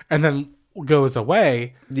 and then goes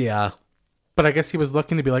away. Yeah, but I guess he was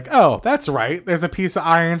looking to be like, oh, that's right, there's a piece of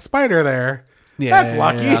Iron Spider there. That's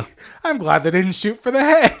lucky. Yeah. I'm glad they didn't shoot for the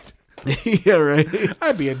head. Yeah, right.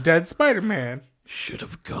 I'd be a dead Spider-Man. Should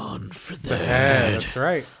have gone for the head. That's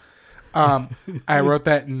right. I wrote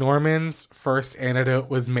that Norman's first antidote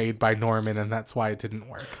was made by Norman, and that's why it didn't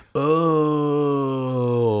work.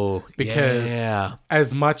 Oh, because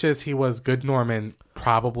as much as he was good Norman,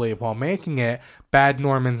 probably while making it, bad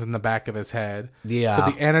Norman's in the back of his head. Yeah.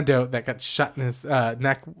 So the antidote that got shut in his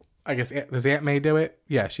neck, I guess, does Aunt May do it?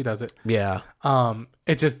 Yeah, she does it. Yeah.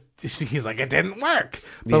 It just, he's like, it didn't work.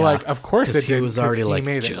 But like, of course it did. He was already like,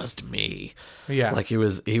 just me. Yeah. Like he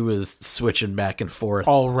was switching back and forth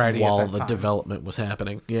already while the development was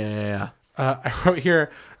happening. Yeah. I wrote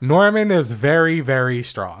here, Norman is very, very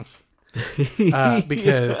strong.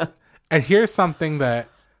 Because, and here's something that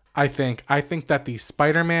I think that the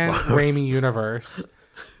Spider-Man Raimi universe.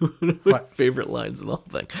 What favorite lines in the whole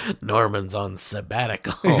thing? Norman's on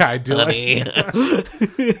sabbatical. Yeah, I do. Honey.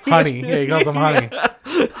 Honey. Yeah, he calls him honey.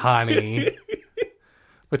 Honey.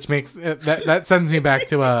 Which makes that sends me back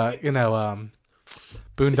to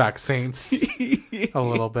Boondock Saints a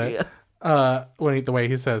little bit. Yeah. The way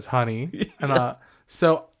he says honey. And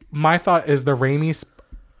so my thought is the Raimi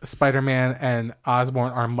Spider-Man and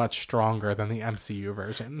Osborn are much stronger than the MCU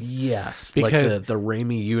versions. Yes, because like the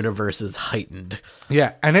Raimi universe is heightened.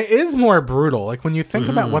 Yeah, and it is more brutal. Like when you think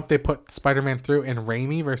about what they put Spider-Man through in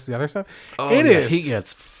Raimi versus the other stuff, is. He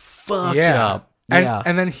gets fucked up.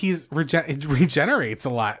 And then he's regenerates a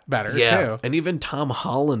lot better too. And even Tom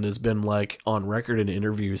Holland has been like on record in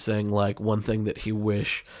interviews saying like one thing that he was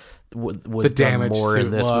done more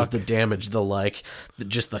in this was the damage,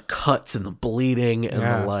 just the cuts and the bleeding and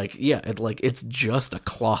it's just a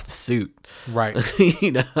cloth suit, right?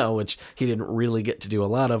 Which he didn't really get to do a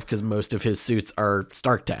lot of because most of his suits are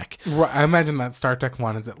StarkTech. Right, I imagine that StarkTech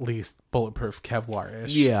one is at least bulletproof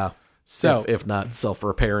Kevlar-ish. Yeah, so if not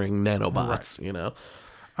self-repairing nanobots, right.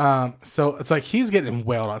 So it's like he's getting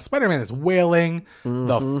wailed on. Spider-Man is wailing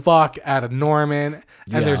the fuck out of Norman,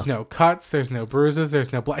 and there's no cuts, there's no bruises,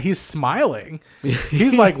 there's no blood. He's smiling.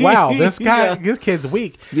 He's like, wow, this guy, this kid's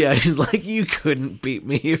weak. Yeah, he's like, you couldn't beat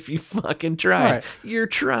me if you fucking tried. Right. You're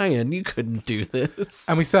trying. You couldn't do this.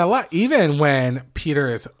 And we said a lot, even when Peter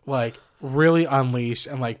is like really unleashed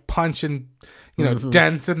and like punching,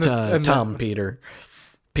 dents in the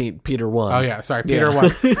Peter 1. Oh yeah, sorry, Peter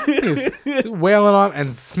 1. He's wailing on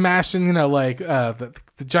and smashing, the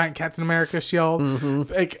giant Captain America shield.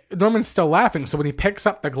 Like Norman's still laughing, so when he picks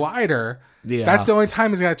up the glider, that's the only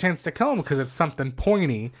time he's got a chance to kill him because it's something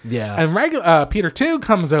pointy. Yeah, and Peter 2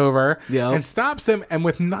 comes over and stops him, and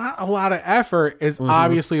with not a lot of effort, is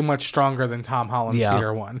obviously much stronger than Tom Holland's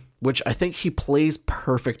Peter 1, which I think he plays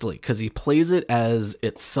perfectly because he plays it as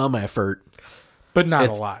it's some effort, but not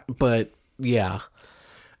a lot. But yeah.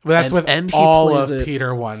 But that's with all of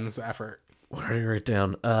Peter 1's effort. What did I write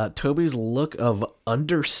down? Toby's look of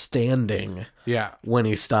understanding when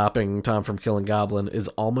he's stopping Tom from killing Goblin is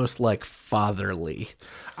almost like fatherly.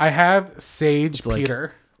 I have Sage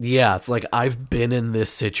Peter. Yeah, it's like, I've been in this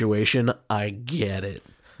situation. I get it.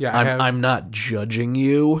 Yeah, I'm not judging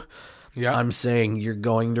you. Yeah. I'm saying you're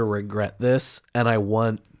going to regret this, and I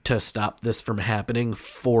want to stop this from happening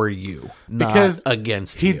for you, because not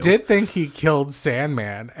against he you. He did think he killed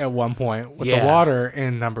Sandman at one point with the water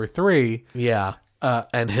in number 3. Yeah.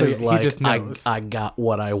 And so his he like, just knows. I got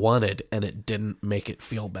what I wanted, and it didn't make it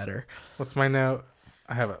feel better. What's my note?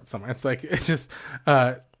 I have it somewhere. It's like, it's just,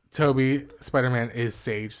 Toby Spider-Man is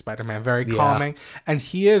Sage Spider-Man, very calming. And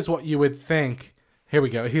he is what you would think. Here we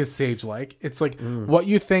go. He is Sage-like. It's like what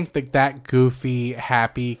you think that goofy,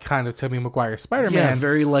 happy kind of Tobey Maguire Spider-Man Yeah,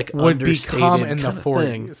 very like would become in the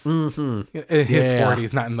 40s. 40s. In his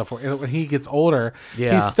 40s, not in the 40s. When he gets older,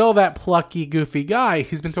 Yeah. he's still that plucky, goofy guy.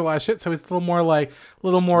 He's been through a lot of shit, so he's a little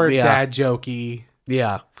more dad jokey.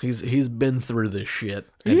 Yeah, he's been through this shit.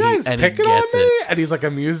 You guys picking on me? And he's like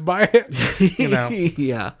amused by it. You know?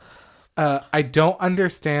 Yeah. I don't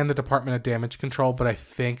understand the Department of Damage Control, but I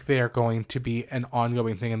think they are going to be an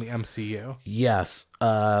ongoing thing in the MCU. Yes.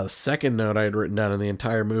 Second note I had written down in the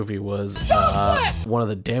entire movie was one of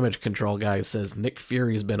the damage control guys says Nick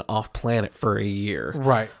Fury's been off planet for a year.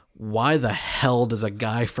 Right. Why the hell does a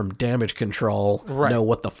guy from damage control know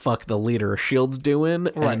what the fuck the leader of S.H.I.E.L.D.'s doing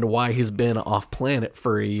and why he's been off planet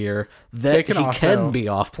for a year? That he can be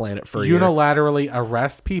off planet for a year. Unilaterally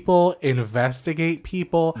arrest people, investigate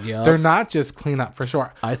people. Yep. They're not just clean up for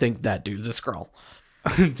sure. I think that dude's a Skrull.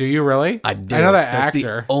 Do you really? I do. I know that That's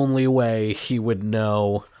actor. the only way he would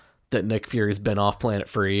know that Nick Fury's been off planet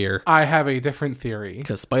for a year. I have a different theory.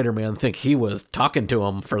 Because Spider-Man think he was talking to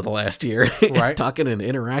him for the last year. Right. Talking and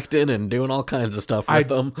interacting and doing all kinds of stuff with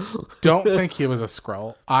him. Don't think he was a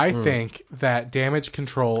Skrull. I think that damage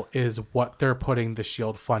control is what they're putting the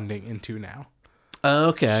S.H.I.E.L.D. funding into now.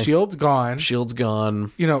 Okay. S.H.I.E.L.D.'s gone. S.H.I.E.L.D.'s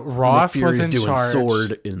gone. You know, Ross Nick was Fury's in doing charge.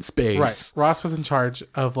 Sword in space. Right. Ross was in charge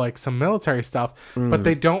of like some military stuff, but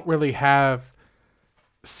they don't really have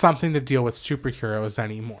something to deal with superheroes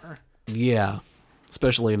anymore. Yeah.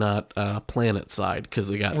 Especially not planet side, because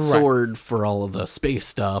they got Sword for all of the space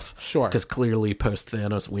stuff. Sure. Because clearly post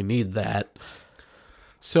Thanos we need that.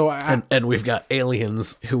 So and we've got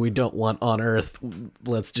aliens who we don't want on Earth.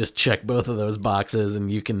 Let's just check both of those boxes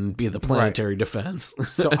and you can be the planetary defense.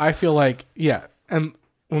 So I feel like, yeah. And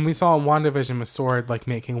when we saw in WandaVision with Sword like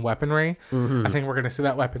making weaponry, I think we're going to see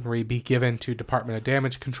that weaponry be given to Department of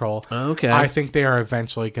Damage Control. Okay. I think they are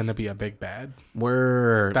eventually going to be a big bad.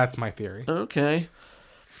 Word. That's my theory. Okay.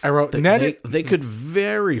 I wrote they could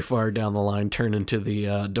very far down the line turn into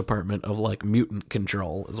the Department of like mutant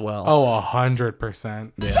control as well. Oh,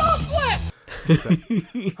 100%.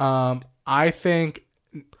 Yeah. I think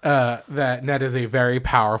that Ned is a very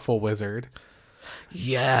powerful wizard.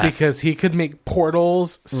 Yes. Because he could make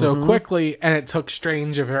portals so quickly, and it took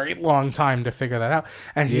Strange a very long time to figure that out.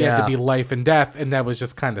 And he had to be life and death, and that was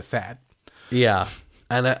just kind of sad. Yeah.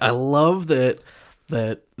 And I love that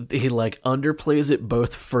he like underplays it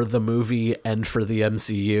both for the movie and for the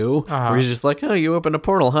MCU. Where he's just like, oh, you opened a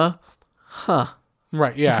portal, huh? Huh.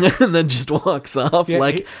 Right, yeah. And then just walks off. Yeah,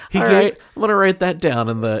 like, he all gave- right, I'm gonna write that down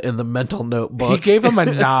in the mental notebook. He gave him a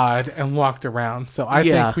nod and walked around. So I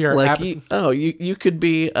think we are like you could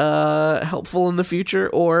be helpful in the future,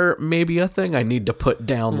 or maybe a thing I need to put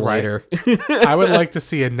down later. I would like to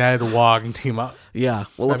see a Ned Wong team up. Yeah.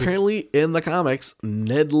 Well, apparently in the comics,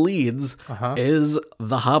 Ned Leeds is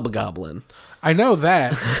the Hobgoblin. I know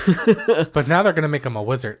that, but now they're going to make him a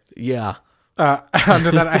wizard. Yeah.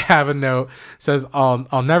 Under that, I have a note says,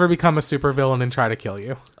 "I'll never become a supervillain and try to kill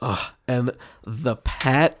you." And the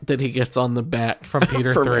pat that he gets on the back From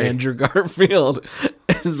Peter from 3. Andrew Garfield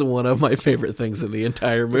is one of my favorite things in the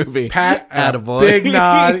entire movie. Pat, attaboy. big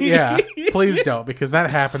nod. Yeah, please don't, because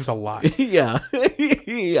that happens a lot. Yeah.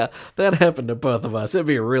 Yeah. That happened to both of us. It'd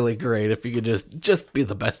be really great if you could just be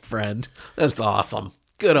the best friend. That's awesome.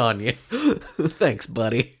 Good on you. Thanks,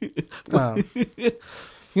 buddy.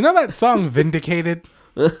 You know that song "Vindicated"?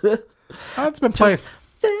 It's been playing.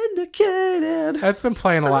 Vindicated. That's been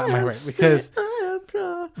playing a lot in my brain because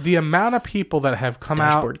the amount of people that have come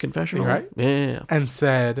Dashboard out confessional. right Yeah. and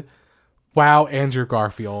said, "Wow, Andrew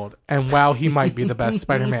Garfield," and "Wow, he might be the best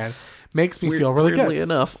Spider-Man," makes me feel really Weirdly good.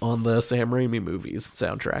 enough, on the Sam Raimi movies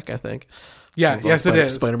soundtrack, I think. Yeah, yes, it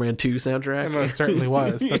is. Spider-Man 2 soundtrack. It most certainly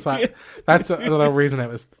was. That's why. That's another reason it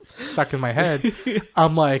was stuck in my head.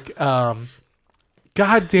 I'm like,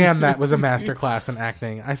 God damn, that was a masterclass in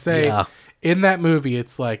acting. I say, Yeah. in that movie,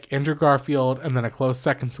 it's like Andrew Garfield, and then a close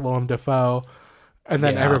second to Willem Dafoe, and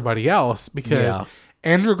then Yeah. everybody else, because Yeah.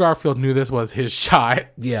 Andrew Garfield knew this was his shot.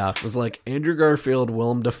 Yeah, it was like Andrew Garfield,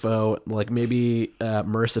 Willem Dafoe, like maybe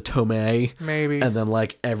Marissa Tomei, Maybe. and then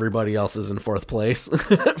like everybody else is in fourth place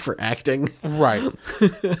for acting. Right.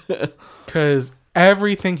 Because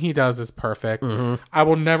Everything he does is perfect. Mm-hmm. I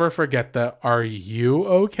will never forget the "Are you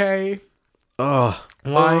okay?"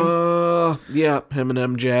 line. Yeah, him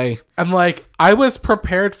and MJ. And like, I was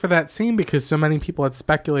prepared for that scene because so many people had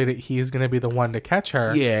speculated he's going to be the one to catch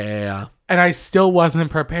her. Yeah. And I still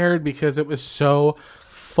wasn't prepared because it was so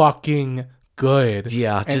fucking good.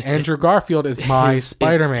 Yeah, and Andrew Garfield is my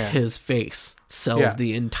Spider-Man. His face sells Yeah.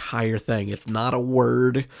 the entire thing. It's not a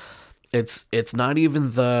word. It's not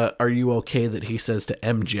even the "Are you okay?" that he says to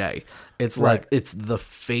MJ. It's like it's the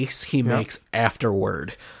face he makes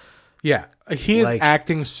afterward. Yeah. He is Like-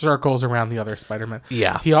 acting circles around the other Spider-Man.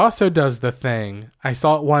 Yeah. He also does the thing. I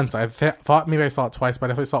saw it once. I thought maybe I saw it twice, but I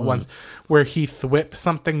definitely saw it once, where he thwips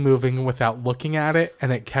something moving without looking at it,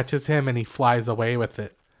 and it catches him, and he flies away with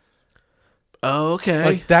it. Oh, okay.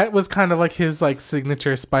 Like that was kind of like his like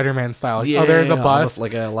signature Spider-Man style. Like, there's a bus, almost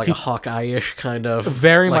like a Hawkeye-ish kind of.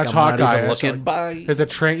 very like, much I'm not even Hawkeye. looking. Bye. There's a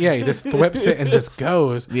train. Yeah, he just thwips it and just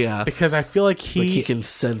goes. Yeah. because I feel like He can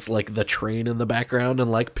sense like the train in the background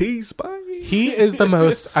and like peace, bye. he is the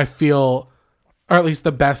most, I feel, or at least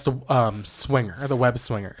the best swinger, or the web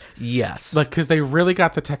swinger. Yes. Like, because they really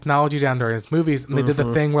got the technology down during his movies, and they did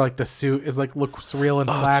the thing where like the suit is like looks real and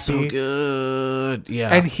oh, flappy. it's so good.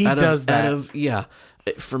 Yeah. And he does that.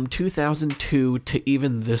 From 2002 to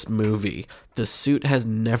even this movie, the suit has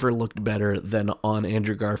never looked better than on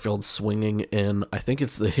Andrew Garfield swinging in, I think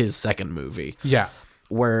it's his second movie. Yeah,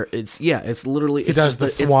 Where it's literally he does the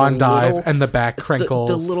swan dive and the back crinkles.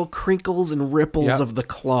 the little crinkles and ripples Yep. of the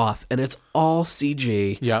cloth, and it's all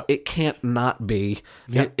CG. Yep. It can't not be.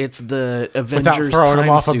 Yep. It's the Avengers throwing him time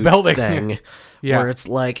off a suit building. thing. Yeah. Where it's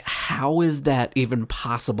like, how is that even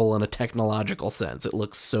possible in a technological sense? It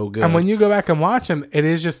looks so good. And when you go back and watch him, it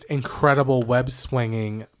is just incredible web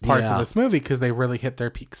swinging parts Yeah. of this movie because they really hit their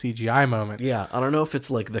peak CGI moment. yeah, I don't know if it's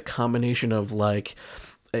like the combination of like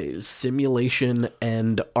a simulation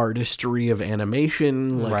and artistry of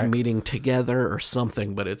animation like Right. meeting together or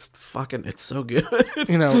something, but it's so good.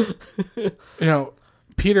 You know,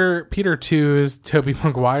 Peter 2's Tobey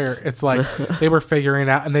Maguire. It's like they were figuring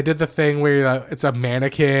out, and they did the thing where it's a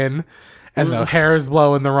mannequin, and the hair is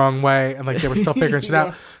blowing the wrong way, and like they were still figuring shit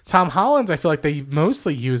out. Tom Holland's, I feel like they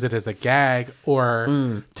mostly use it as a gag or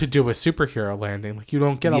to do a superhero landing. Like you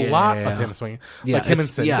don't get a lot of him swinging. Yeah, like him and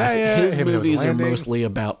Zendaya. his him doing the movies are landing. mostly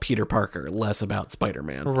about Peter Parker, less about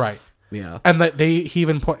Spider-Man. right. Yeah. And that he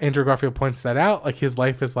even Andrew Garfield points that out. Like his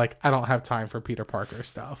life is like, I don't have time for Peter Parker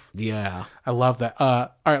stuff. Yeah. I love that. All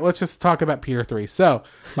right, let's just talk about Peter 3. So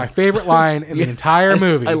my favorite line in the entire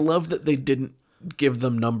movie. I love that they didn't give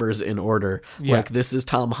them numbers in order. Yeah. Like this is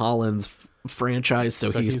Tom Holland's franchise, so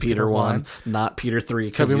he's Peter 1, not Peter 3.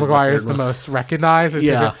 Tobey Maguire is the most recognized. as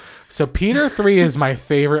Yeah. Peter. So Peter 3 is my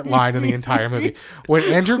favorite line in the entire movie. When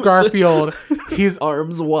Andrew Garfield, he's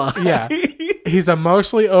arms wide. yeah, he's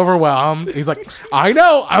emotionally overwhelmed. He's like, I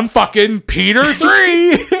know, I'm fucking Peter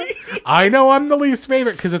 3. I know I'm the least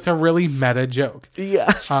favorite because it's a really meta joke.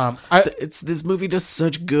 Yes. This movie does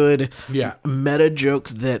such good Yeah. meta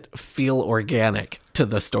jokes that feel organic to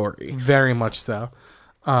the story. Very much so.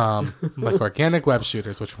 Like organic web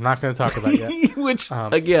shooters, which we're not going to talk about yet. Which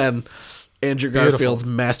again, Andrew Garfield's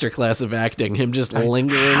masterclass of acting, him just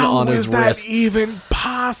lingering on his wrists. Even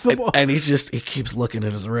possible? And he keeps looking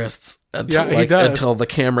at his wrists until, Yeah, he does. until the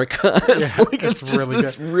camera cuts. Yeah, like it's just really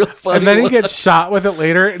this good. real funny. And then he look. gets shot with it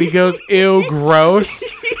later, and he goes, "Ew, gross,"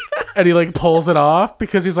 and he like pulls it off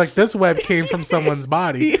because he's like, "This web came from someone's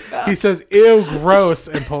body." Yeah. He says, "Ew, gross,"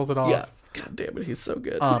 and pulls it off. Yeah. God damn it, he's so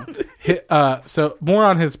good. So more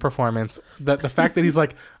on his performance. The fact that he's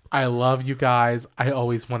like, I love you guys. I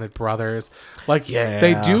always wanted brothers. Like, Yeah.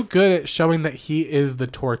 they do good at showing that he is the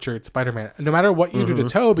tortured Spider-Man. No matter what you do to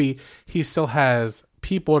Toby, he still has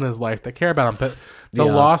people in his life that care about him. But the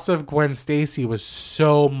Yeah. loss of Gwen Stacy was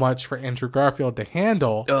so much for Andrew Garfield to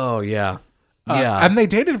handle. Oh yeah. Yeah. And they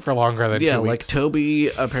dated for longer than 2 like weeks. Toby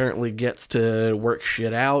apparently gets to work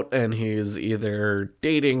shit out, and he's either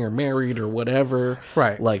dating or married or whatever.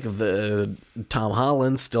 Right. Like the Tom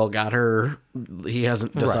Holland still got her. He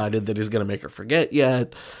hasn't decided that he's gonna make her forget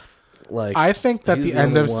yet. Like I think that he's the the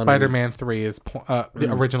end only of one- Spider-Man 3 is the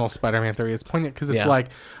original Spider-Man 3 is poignant because it's Yeah. like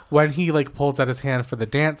when he like pulls out his hand for the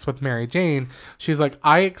dance with Mary Jane, she's like,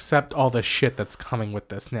 I accept all the shit that's coming with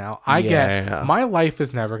this now. I get Yeah. my life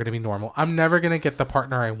is never going to be normal. I'm never going to get the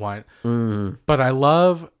partner I want, Mm. but I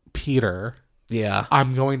love Peter. Yeah.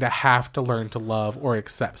 I'm going to have to learn to love or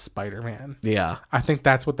accept Spider-Man. Yeah. I think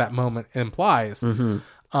that's what that moment implies. And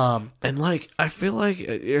like I feel like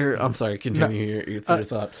I'm sorry, continue your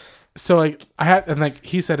thought. So like I had, and like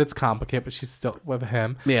he said, it's complicated, but she's still with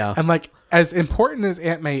him. Yeah. And like as important as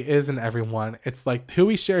Aunt May is in everyone, it's like who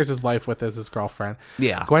he shares his life with is his girlfriend.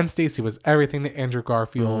 Yeah. Gwen Stacy was everything to Andrew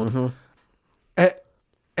Garfield. I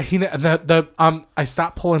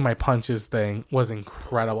stopped pulling my punches thing was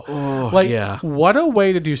incredible. What a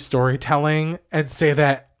way to do storytelling and say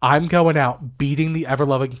that I'm going out beating the ever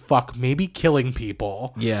loving fuck, maybe killing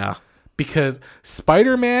people. Yeah. Because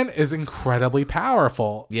Spider-Man is incredibly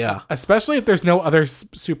powerful. Yeah. Especially if there's no other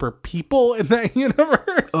super people in that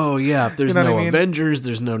universe. Oh, yeah. If there's You know no what I mean? Avengers,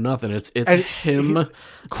 there's no nothing. It's And him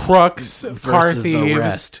Crooks, car versus the thieves.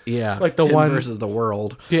 rest. Yeah. Like the him one versus the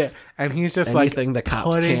world. Yeah. And he's just Anything like the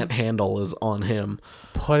cops can't handle is on him.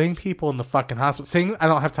 putting people in the fucking hospital. Saying I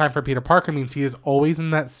don't have time for Peter Parker means he is always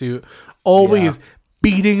in that suit, always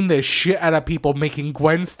beating the shit out of people, making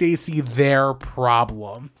Gwen Stacy their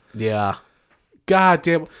problem. Yeah. God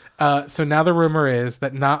damn. So now the rumor is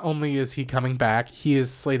that not only is he coming back, he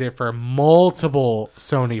is slated for multiple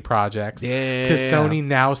Sony projects. Yeah. Because Sony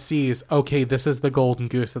now sees, okay, this is the golden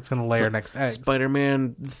goose that's going to lay our next egg.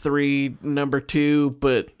 Spider-Man 3 number 2,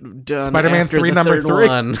 but done Spider-Man after 3 the number third 3.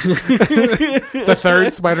 one. The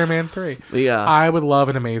third Spider-Man 3. Yeah. I would love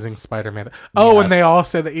an amazing Spider-Man. Oh, Yes. and they all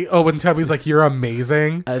said that, when Toby's like, you're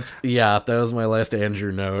amazing. That was my last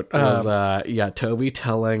Andrew note. It was, Toby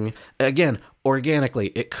telling, again, organically,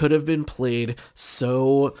 it could have been played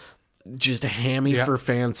so just hammy for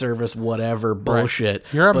fan service, whatever bullshit.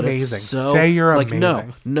 You're but it's amazing. So, Say you're like,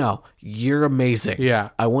 amazing. No, you're amazing. Yeah.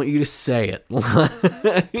 I want you to say it.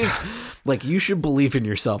 Like, you should believe in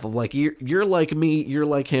yourself. Of like, you're like me, you're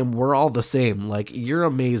like him, we're all the same. Like, you're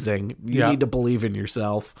amazing. You need to believe in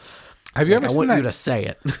yourself. Have you ever I seen want that? you to say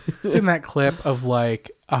it. Seen that clip of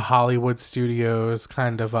like a Hollywood Studios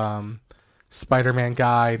kind of Spider-Man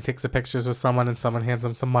guy and takes the pictures with someone and someone hands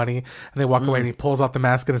him some money and they walk away and he pulls off the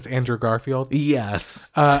mask and it's Andrew Garfield.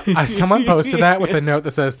 Yes. Someone posted that with a note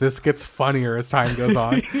that says this gets funnier as time goes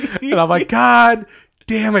on. And I'm like, God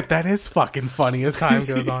damn it, that is fucking funny as time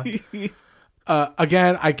goes on.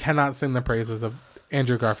 Again, I cannot sing the praises of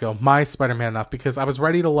Andrew Garfield, my Spider-Man, enough because I was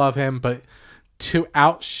ready to love him, but to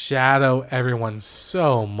outshadow everyone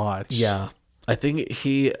so much. Yeah. I think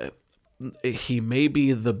he may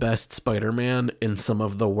be the best Spider-Man in some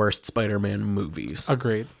of the worst Spider-Man movies.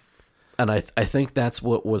 Agreed. And I think that's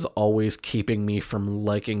what was always keeping me from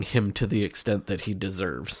liking him to the extent that he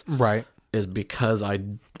deserves. Right. Is because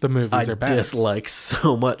the movies are bad. dislike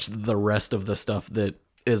so much the rest of the stuff that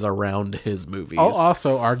is around his movies. I'll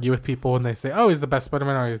also argue with people when they say, oh, he's the best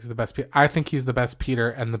Spider-Man or he's the best Peter. I think he's the best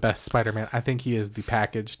Peter and the best Spider-Man. I think he is the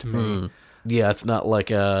package to me. Yeah, it's not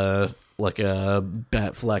like a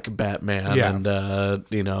Batfleck Batman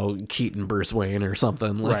and Keaton Bruce Wayne or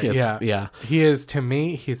something. Like Right, He is, to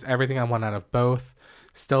me, he's everything I want out of both.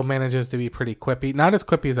 Still manages to be pretty quippy. Not as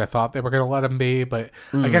quippy as I thought they were going to let him be, but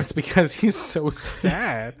I guess because he's so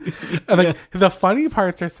sad. And the funny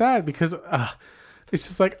parts are sad because it's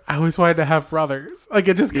just like, I always wanted to have brothers. Like,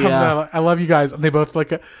 it just comes out like, I love you guys. And they both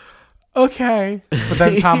like, okay. But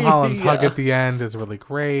then Tom Holland's hug at the end is really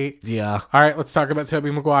great. Yeah. All right, let's talk about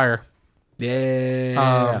Tobey Maguire.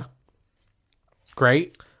 Yeah.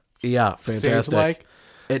 Great. Yeah, fantastic.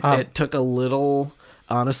 Saved, it took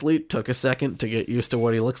took a second to get used to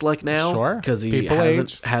what he looks like now. Sure. Because he People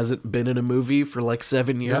hasn't been in a movie for like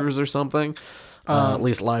 7 years or something. At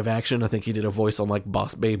least live action. I think he did a voice on like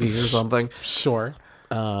Boss Baby or something. Sure.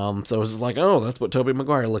 So it was just like, oh, that's what Tobey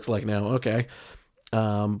Maguire looks like now. Okay.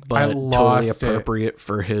 But lost totally it. appropriate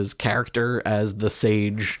for his character as the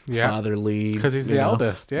sage, fatherly. Because he's the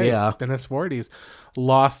eldest. Yeah. He's in his 40s.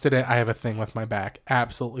 Lost it. I have a thing with my back.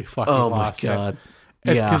 Absolutely fucking lost it. Oh my God.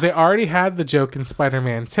 Because they already had the joke in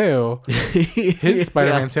Spider-Man 2, his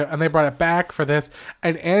Spider-Man 2, and they brought it back for this.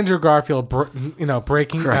 And Andrew Garfield,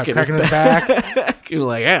 cracking his back. You're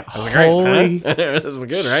like, yeah, that's great. Holy this is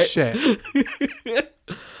good, right? Shit.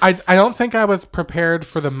 I don't think I was prepared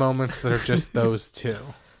for the moments that are just those two.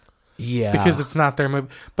 Yeah. Because it's not their movie.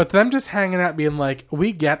 But them just hanging out being like,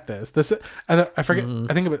 we get this. And I forget,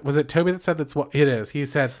 I think was it Toby that said that's what it is? He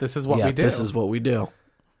said, this is what we do. This is what we do.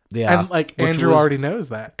 Yeah. And like Andrew already knows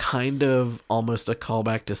that. Kind of almost a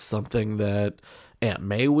callback to something that Aunt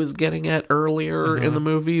May was getting at earlier in the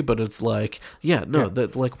movie, but it's like,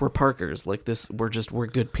 that like we're Parkers. Like this, we're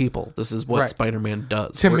good people. This is what Spider-Man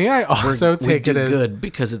does. To me, I also take it as good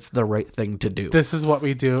because it's the right thing to do. This is what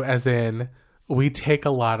we do, as in we take a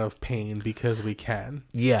lot of pain because we can.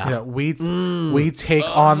 Yeah. We take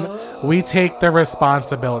the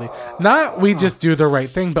responsibility. Not we just do the right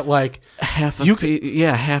thing, but like half a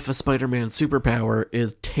Spider-Man superpower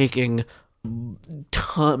is taking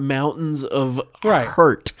mountains of Right.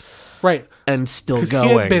 hurt Right. and still Because going.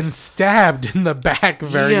 he had been stabbed in the back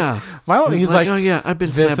very violently. He's like, oh yeah, I've been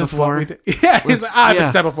this stabbed is before. what we did. Yeah, he's like, I've been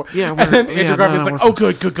stabbed before. Yeah, and then we're- Andrew yeah, Garfield's no, like, we're oh,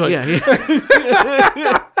 good.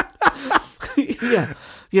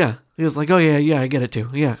 Yeah. He was like, oh yeah, I get it too.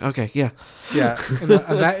 Yeah, okay, yeah. Yeah. And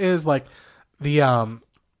that is like the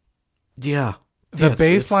Yeah.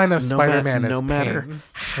 baseline of no Spider-Man is no matter pain.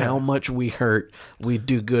 how much we hurt, we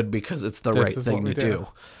do good because it's the This right is thing what we to do.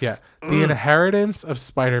 Yeah. The inheritance of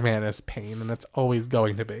Spider-Man is pain, and it's always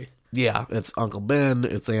going to be. Yeah, it's Uncle Ben,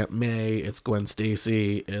 it's Aunt May, it's Gwen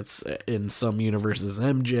Stacy, it's in some universes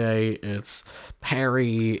MJ, it's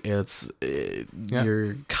Harry, it's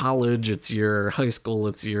your college, it's your high school,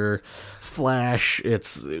 it's your Flash,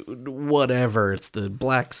 it's whatever, it's the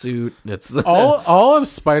black suit, it's the all of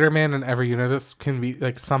Spider-Man in every universe can be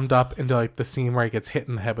like summed up into like the scene where he gets hit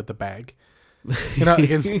in the head with the bag. You know,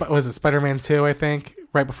 was it Spider-Man 2, I think,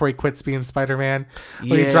 right before he quits being Spider-Man,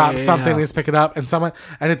 when he drops something, he's pick it up, and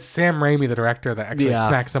it's Sam Raimi, the director, that actually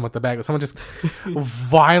smacks him with the bag. Someone just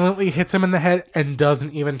violently hits him in the head and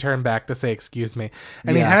doesn't even turn back to say excuse me,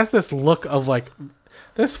 and he has this look of like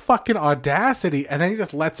this fucking audacity, and then he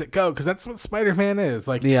just lets it go because that's what Spider-Man is.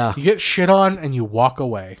 Like, you get shit on and you walk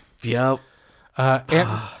away. Yep.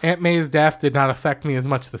 Aunt May's death did not affect me as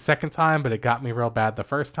much the second time, but it got me real bad the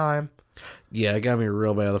first time. Yeah, it got me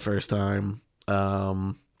real bad the first time.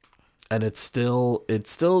 And it still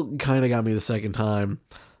kind of got me the second time.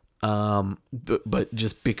 But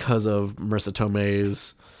just because of Marissa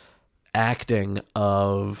Tomei's acting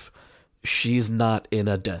of she's not in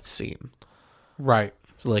a death scene. Right.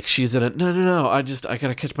 Like she's in it. No. I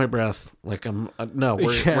gotta catch my breath. Like we're and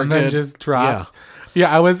good. then just drops.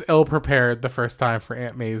 Yeah, I was ill prepared the first time for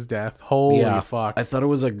Aunt May's death. Holy fuck. I thought it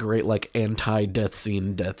was a great like anti-death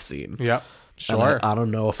scene. Yep. And Sure. I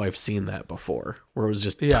don't know if I've seen that before, where it was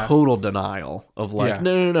just total denial of like,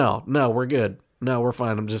 no, we're good, no, we're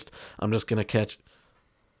fine. I'm just gonna catch.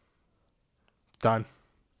 Done.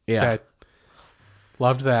 Yeah, Dead.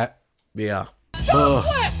 Loved that. yeah.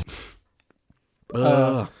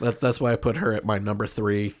 That's why I put her at my number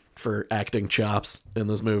 3 for acting chops in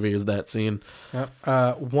this movie. Is that scene?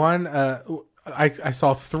 I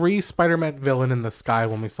saw 3 Spider-Man villain in the sky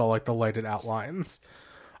when we saw like the lighted outlines.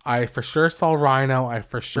 I for sure saw Rhino. I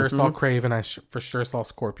for sure saw Kraven. I for sure saw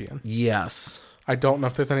Scorpion. Yes. I don't know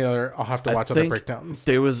if there's any other. I'll have to watch other breakdowns.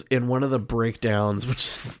 There was in one of the breakdowns, which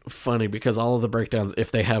is funny because all of the breakdowns,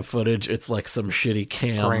 if they have footage, it's like some shitty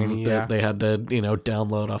cam that they had to,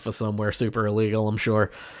 download off of somewhere super illegal, I'm sure.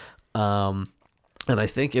 And I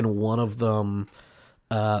think in one of them,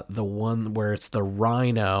 the one where it's the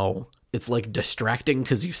Rhino, it's like distracting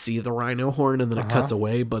because you see the Rhino horn and then it cuts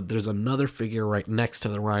away, but there's another figure right next to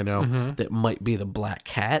the Rhino that might be the Black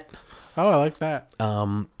Cat. Oh, I like that.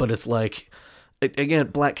 But it's like, again,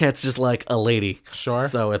 Black Cat's just like a lady. Sure.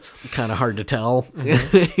 So it's kind of hard to tell.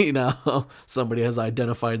 Somebody has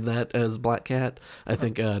identified that as Black Cat. I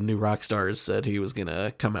think New Rockstars said he was going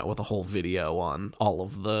to come out with a whole video on all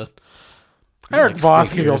of the Eric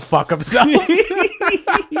Voss can go fuck himself.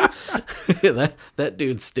 that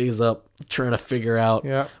dude stays up trying to figure out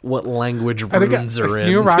Yeah. what language runes are in.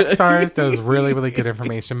 New Rockstars does really, really good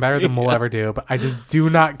information, better than we'll ever do. But I just do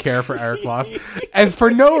not care for Eric Voss, and for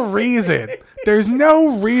no reason. There's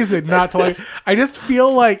no reason not to like. I just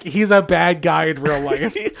feel like he's a bad guy in real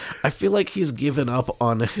life. I feel like he's given up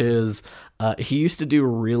on his. He used to do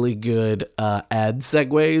really good ad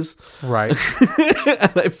segues. Right.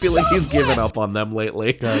 And I feel like he's given up on them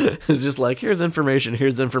lately. It's just like, here's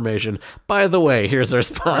information. By the way, here's our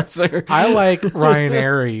sponsor. I like Ryan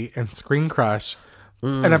Airy and Screen Crush.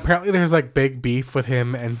 And apparently there's like big beef with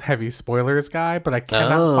him and Heavy Spoilers guy, but I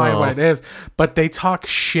cannot find what it is. But they talk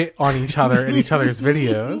shit on each other in each other's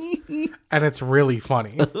videos. And it's really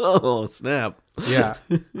funny. Oh, snap. Yeah,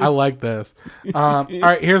 I like this. All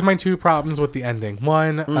right, here's my 2 problems with the ending.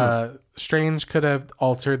 One, Strange could have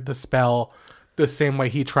altered the spell the same way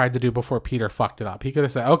he tried to do before Peter fucked it up. He could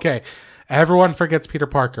have said, okay, everyone forgets Peter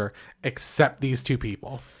Parker except these 2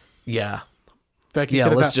 people. Yeah. Like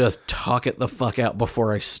Let's just talk it the fuck out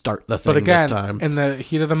before I start the thing but again, this time. in the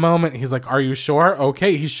heat of the moment, he's like, are you sure?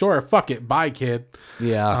 Okay, he's sure. Fuck it. Bye, kid.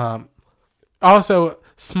 Yeah. Also,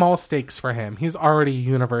 small stakes for him. He's already a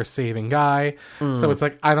universe-saving guy. So it's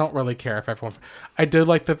like, I don't really care if everyone... I did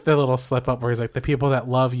like the little slip-up where he's like, the people that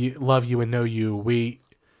love you and know you,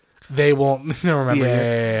 they won't remember you.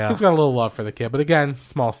 Yeah. He's got a little love for the kid. But again,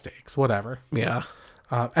 small stakes. Whatever. Yeah.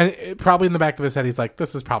 Probably in the back of his head, he's like,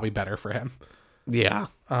 this is probably better for him. Yeah.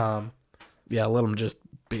 Let him just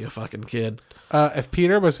be a fucking kid. If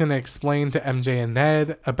Peter was going to explain to MJ and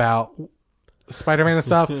Ned about Spider-Man and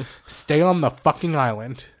stuff, stay on the fucking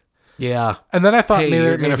island. Yeah. And then I thought Hey, maybe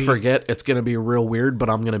you're going to forget. It's going to be real weird, but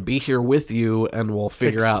I'm going to be here with you, and we'll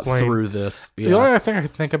figure out through this. Yeah. The only other thing I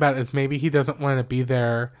could think about is maybe he doesn't want to be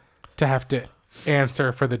there to have to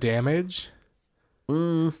answer for the damage.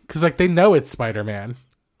 Because, like, they know it's Spider-Man.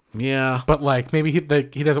 Yeah. But, like, maybe he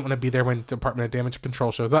doesn't want to be there when Department of Damage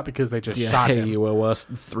Control shows up because they just shot hey, him. you owe us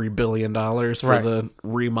 $3 billion for the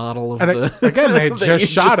remodel of Again, they just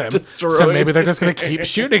shot him. Destroyed. So maybe they're just going to keep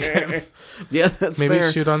shooting him. Yeah, that's Maybe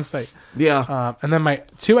fair. shoot on sight. Yeah. And then my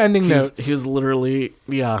two ending notes. He was literally,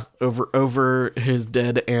 over his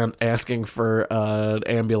dead aunt asking for an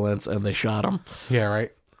ambulance, and they shot him. Yeah,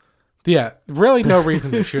 right. Yeah, really no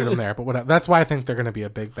reason to shoot him there, but whatever. That's why I think they're going to be a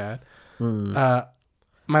big bad.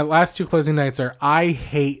 My last two closing nights are, I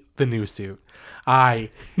hate the new suit. I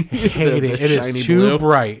hate it. It is too blue.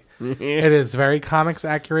 bright. It is very comics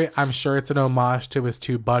accurate. I'm sure it's an homage to his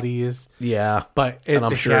two buddies. Yeah. But and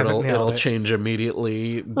I'm he sure hasn't nailed it'll it. change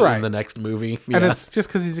immediately in Right. the next movie. And it's just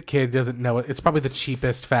because he's a kid, he doesn't know it. It's probably the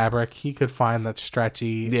cheapest fabric he could find that's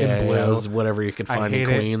stretchy and blue. it was whatever you could I find in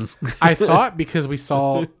hate it. Queens. I thought because we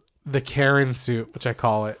saw the Karen suit, which I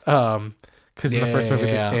call it, because in the first movie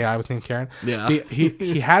the AI was named Karen. Yeah.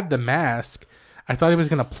 He had the mask. I thought he was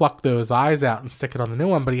gonna pluck those eyes out and stick it on the new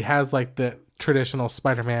one, but he has like the traditional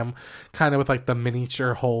Spider-Man kind of with like the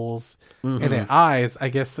miniature holes in the eyes. I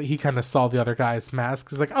guess he kind of saw the other guy's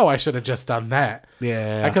mask. He's like, oh, I should have just done that.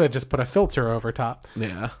 Yeah. I could have just put a filter over top.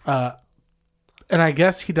 Yeah. And I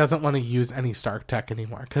guess he doesn't want to use any Stark tech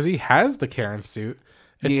anymore because he has the Karen suit.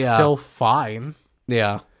 It's Yeah. still fine.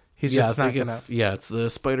 Yeah. He's I just not think gonna. it's the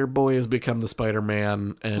Spider-Boy has become the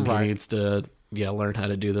Spider-Man, and Right. he needs to learn how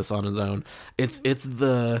to do this on his own. It's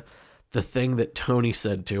the thing that Tony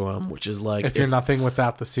said to him, which is like, If you're nothing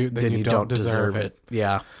without the suit, then you don't deserve it.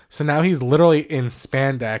 Yeah. So now he's literally in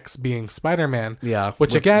spandex being Spider-Man. Yeah.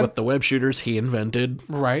 Which with, again, with the web shooters he invented.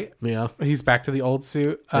 right? Yeah. He's back to the old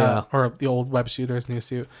suit, Yeah. or the old web shooter's new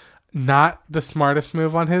suit. Not the smartest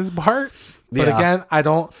move on his part, but Yeah. again, I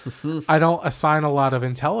don't assign a lot of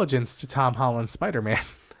intelligence to Tom Holland's Spider-Man.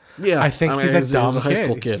 Yeah. I think he's a dumb high kid.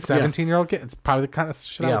 school kid. 17-year-old kid. It's probably the kind of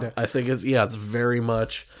shit I would Yeah. do. I think it's very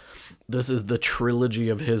much, this is the trilogy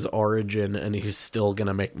of his origin, and he's still going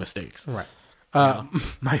to make mistakes. Right.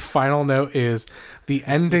 My final note is the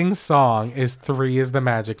ending song is 3 is the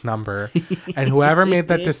magic number. And whoever made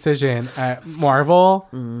that decision at Marvel,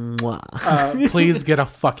 please get a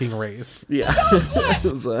fucking raise. Yeah.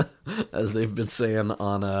 As they've been saying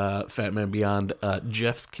on Fat Man Beyond,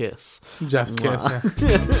 Jeff's kiss. Jeff's kiss.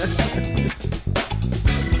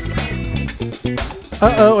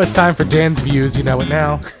 Uh-oh, it's time for Dan's views. You know it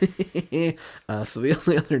now. So the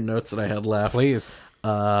only other notes that I had left, Please.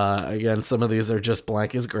 again, some of these are just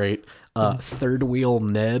blank is great. Third wheel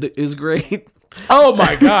Ned is great. Oh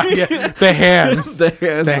my god, yeah. The hands. The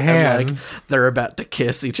hands. The and, hands. like, they're about to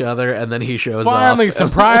kiss each other, and then he shows Finally, up. some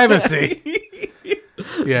privacy.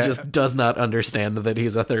 Yeah, Just does not understand that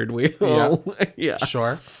he's a third wheel. Yeah. Yeah.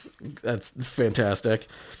 sure. That's fantastic.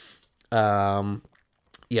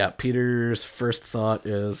 Peter's first thought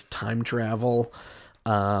is time travel.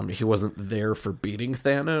 He wasn't there for beating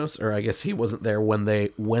Thanos, or I guess he wasn't there when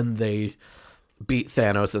they beat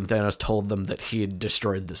Thanos, and Thanos told them that he had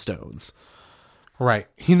destroyed the stones. Right.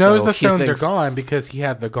 He knows So the he stones thinks- are gone because he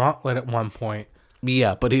had the gauntlet at one point.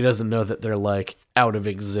 Yeah, but he doesn't know that they're like out of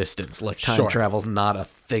existence. Like time Sure. travel's not a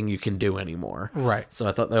thing you can do anymore. Right. So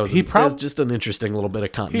I thought that was, He that was just an interesting little bit of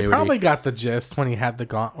He continuity. probably got the gist when he had the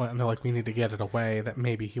gauntlet and they're like, we need to get it away, that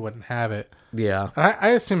maybe he wouldn't have it. Yeah. And I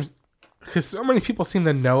assume, because so many people seem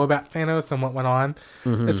to know about Thanos and what went on,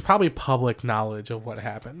 it's probably public knowledge of what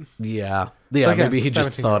happened. Yeah. But again, Maybe he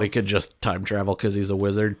just 17-year-old. thought he could just time travel because he's a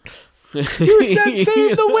wizard. You said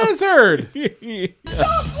save the wizard!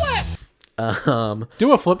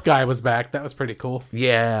 Do a flip guy was back. That was pretty cool.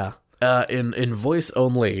 Yeah. In voice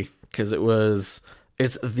only, because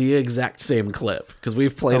it's the exact same clip. Because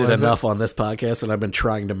we've played Oh, it is it? because on this podcast, and I've been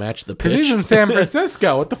trying to match the Because he's pitch. in San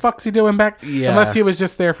Francisco. What the fuck's he doing back? Yeah. Unless he was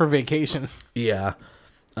just there for vacation. Yeah.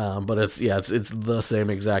 But it's the same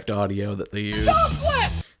exact audio that they use.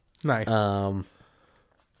 Nice.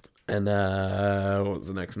 And what was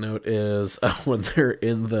the next note is when they're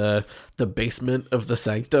in the basement of the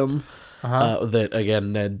sanctum, that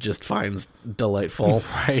again Ned just finds delightful.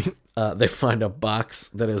 Right. They find a box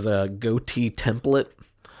that is a goatee template.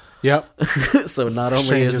 Yep. So not only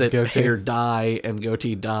Strange's is it goatee. hair dye and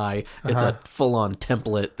goatee dye, it's a full-on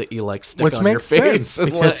template that you like stick Which on your makes face. sense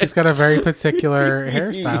and, because like- he's got a very particular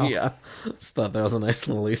hairstyle. Yeah, just thought that was a nice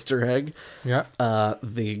little Easter egg. Yeah.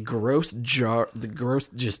 The gross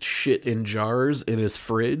just shit in jars in his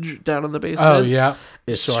fridge down in the basement. Oh yeah.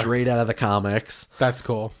 is Sure. straight out of the comics. That's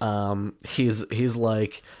cool. He's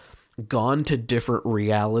like gone to different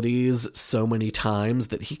realities so many times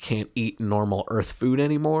that he can't eat normal Earth food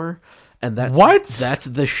anymore, and that's What? That's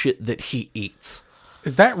the shit that he eats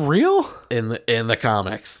Is that real? in the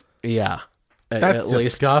comics. Yeah, That's at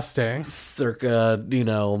least disgusting. circa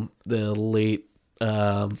the late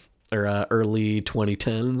or early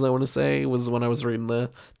 2010s. I want to say was when I was reading the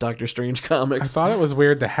Doctor Strange I comics. thought it was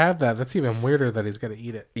weird to have that. That's even weirder that he's gonna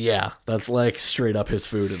eat it. Yeah, that's like straight up his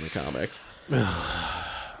food in the comics.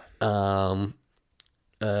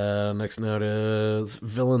 Next note is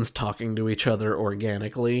villains talking to each other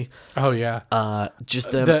organically. Oh yeah.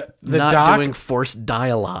 Just them The not Doc- doing forced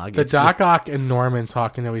dialogue. The It's just- Doc Ock and Norman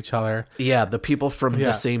talking to each other. yeah, the people from Yeah.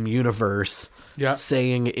 the same universe Yeah.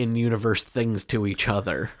 saying in-universe things to each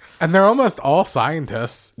other. And they're almost all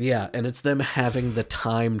scientists. Yeah, and it's them having the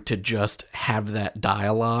time to just have that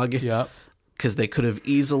dialogue. Yep. Because they could have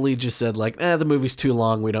easily just said, like, the movie's too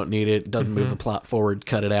long, we don't need it, it doesn't move the plot forward,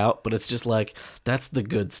 cut it out. But it's just like, that's the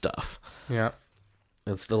good stuff. Yeah.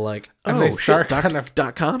 It's the like, And oh, they shit, start Doc, kind of-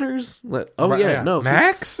 Doc Connors? Like, oh, Right, yeah, no.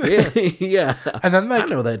 Max? Yeah. And then I like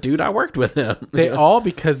know that dude, I worked with him. they all,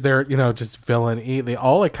 because they're, just villain-y, they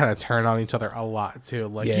all like kind of turn on each other a lot too.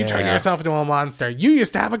 Like, you turn Yeah. yourself into a monster. You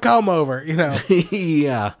used to have a comb over,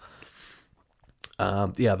 Yeah.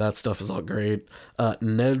 Yeah, that stuff is all great.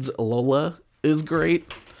 Ned's Lola is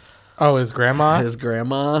great. Oh, his grandma? His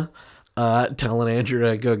grandma telling Andrew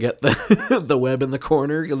to go get the the web in the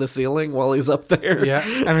corner of the ceiling while he's up there. Yeah.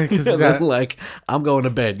 I mean, because And then, like, I'm going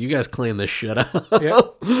to bed. You guys clean this shit up. yeah.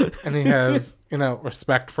 And he has,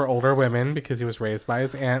 respect for older women because he was raised by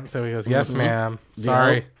his aunt. So he goes, yes, ma'am.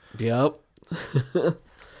 Sorry. Yep.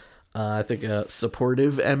 I think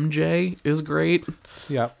supportive MJ is great.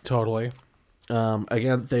 Yep, totally.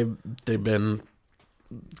 Again, they've been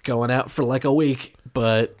going out for like a week,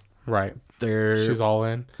 but Right. they're She's all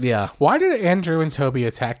in. yeah. Why did Andrew and Toby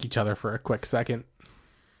attack each other for a quick second?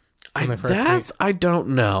 When they first meet? I don't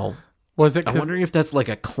know. Was it I'm 'cause wondering if that's like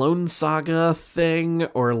a Clone Saga thing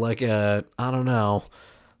or like I don't know,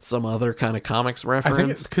 some other kind of comics I think it's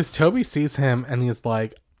reference. because Toby sees him and he's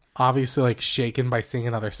like, obviously like shaken by seeing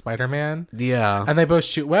another Spider-Man. Yeah. And they both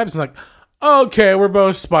shoot webs and like, okay, we're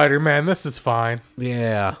both Spider-Man. This is fine.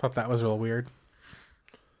 Yeah. Thought that was real weird.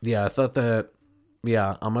 Yeah, I thought that.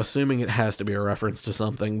 Yeah, I'm assuming it has to be a reference to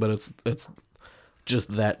something, but it's just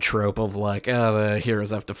that trope of like, the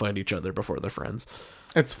heroes have to fight each other before they're friends.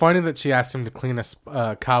 It's funny that she asked him to clean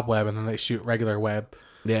a cobweb and then they shoot regular web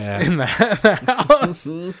Yeah. in the house.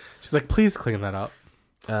 She's like, please clean that up.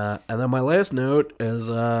 And then my last note is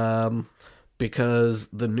because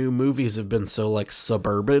the new movies have been so like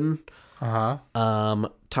suburban. Uh-huh.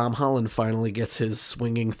 Tom Holland finally gets his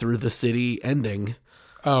swinging through the city ending,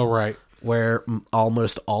 Oh, right. where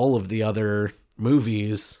almost all of the other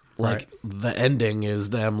movies, like Right. the ending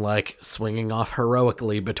is them like swinging off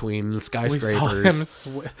heroically between We skyscrapers.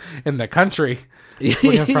 saw him in the country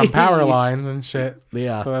swinging from power lines and shit.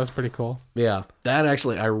 Yeah, So that was pretty cool. yeah. That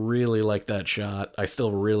actually, I really liked that shot. I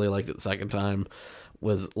still really liked it the second time.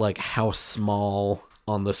 Was like how small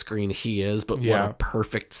on the screen he is, but what Yeah. a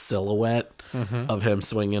perfect silhouette of him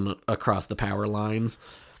swinging across the power lines.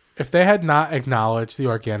 If they had not acknowledged the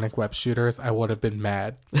organic web shooters, I would have been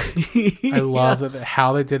mad. I love that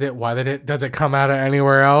how they did it, why they did it. Does it come out of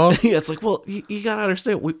anywhere else? Yeah, it's like, well, you gotta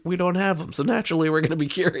understand, we don't have them, so naturally we're gonna be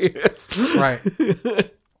curious. Right.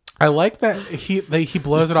 I like that he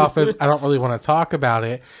blows it off as I don't really want to talk about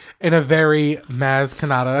it in a very Maz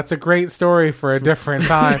Kanata. That's a great story for a different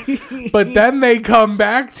time. But then they come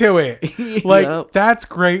back to it. Like, Yep. that's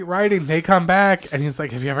great writing. They come back and he's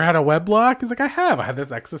like, have you ever had a web block? He's like, I have. I had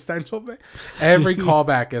this existential thing. Every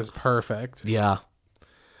callback is perfect. Yeah.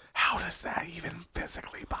 How does that even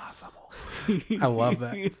physically possible? I love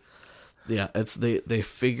that. Yeah, it's they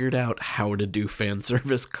figured out how to do fan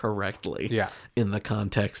service correctly. Yeah. In the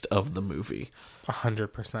context of the movie.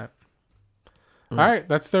 100%. All right,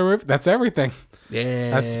 that's everything.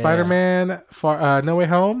 Yeah. That's Spider-Man Far No Way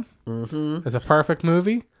Home. Mm-hmm. It's a perfect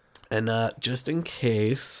movie. And just in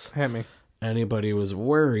case Hit me. anybody was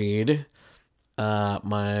worried,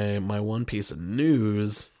 my one piece of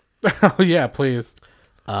news, Oh yeah, please.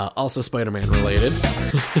 also Spider-Man related.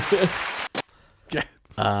 Yeah.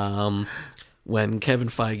 When Kevin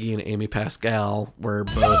Feige and Amy Pascal were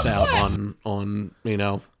both out on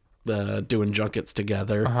doing junkets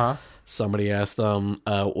together, somebody asked them,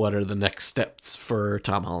 what are the next steps for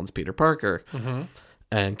Tom Holland's Peter Parker?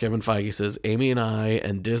 And Kevin Feige says, Amy and I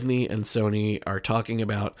and Disney and Sony are talking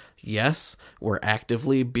about, yes, we're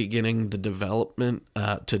actively beginning the development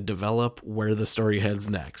to develop where the story heads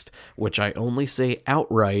next, which I only say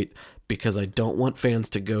outright because I don't want fans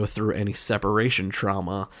to go through any separation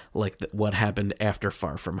trauma like what happened after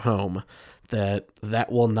Far From Home. That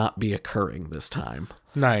will not be occurring this time.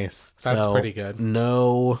 Nice. That's pretty good.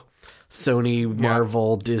 No Sony,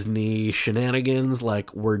 Marvel, Disney shenanigans.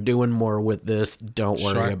 Like, we're doing more with this. Don't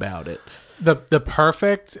worry about it. The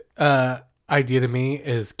perfect idea to me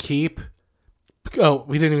is keep... Oh,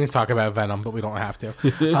 we didn't even talk about Venom, but we don't have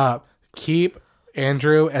to. Keep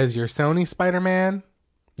Andrew as your Sony Spider-Man.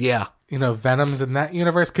 Yeah. You know, Venom's in that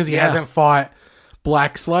universe because he hasn't fought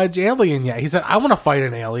Black Sludge alien yet. He said, I want to fight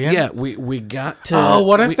an alien. Yeah, we got to... Oh,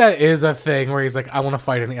 what if that is a thing where he's like, I want to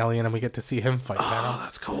fight an alien, and we get to see him fight Venom? Oh,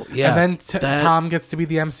 that's cool. Yeah. And then Tom gets to be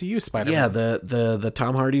the MCU Spider-Man. Yeah, the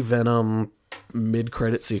Tom Hardy Venom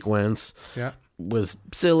mid-credit sequence was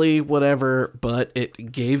silly, whatever, but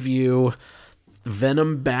it gave you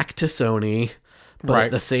Venom back to Sony, but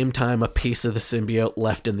at the same time, a piece of the symbiote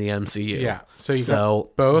left in the MCU. Yeah,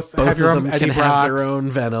 so both of them can have their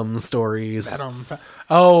own Venom stories.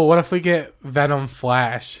 Oh, what if we get Venom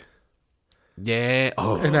Flash? Yeah.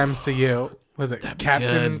 Oh, in MCU. Was it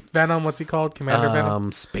Captain Venom? What's he called? Commander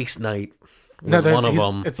Venom? Space Knight was one of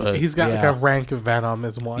them. He's got like a rank of Venom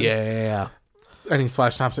as one. Yeah. And he's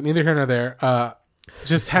Flash Thompson. Neither here nor there.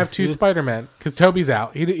 Just have two Spider-Men because Toby's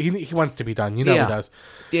out. He wants to be done. You know he does.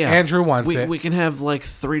 Yeah. Andrew wants it. We can have like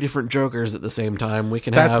 3 different Jokers at the same time. We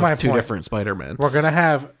can have 2 different Spider-Men. We're going to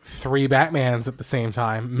have 3 Batmans at the same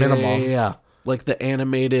time, minimum. Yeah. Like the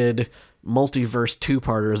animated multiverse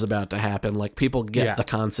 2-parter is about to happen. Like, people get the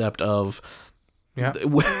concept of,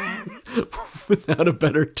 without a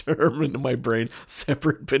better term into my brain,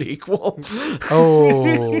 separate but equal.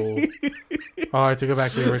 Oh, I have to go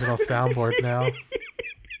back to the original soundboard now.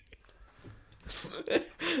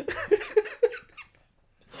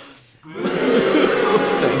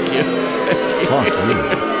 Thank you. Fuck you.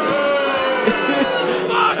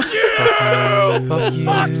 Fuck you!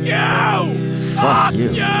 Fuck you! Fuck you!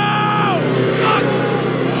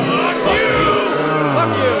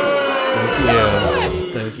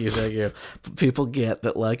 Fuck you. Thank you. People get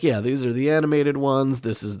that, like, these are the animated ones.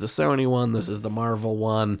 This is the Sony one. This is the Marvel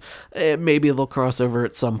one. Maybe they'll cross over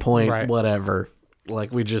at some point. Whatever.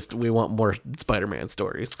 Like, we want more Spider-Man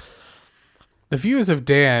stories. The views of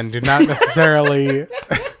Dan do not necessarily...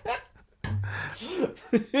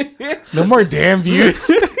 No more damn views.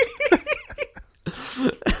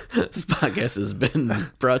 This podcast has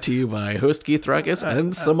been brought to you by host Keith Ruckus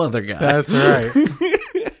and some other guy. That's right.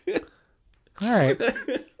 All right.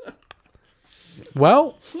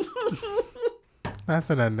 Well, that's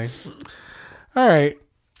an ending. All right.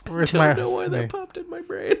 I don't know why that popped in my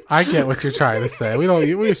brain. I get what you're trying to say. We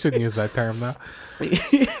shouldn't use that term though. All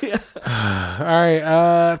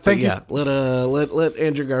right. Thank you. Let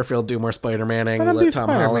Andrew Garfield do more Spider-Manning. Let Tom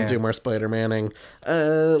Holland do more Spider-Manning.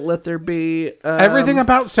 Let there be everything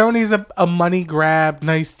about Sony's a money grab,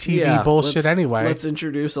 nice TV bullshit. Anyway, let's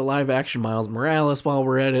introduce a live action Miles Morales while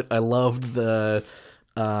we're at it. I loved the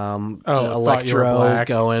Electro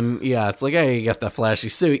going. Yeah, it's like, hey, you got that flashy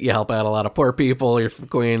suit. You help out a lot of poor people. You're from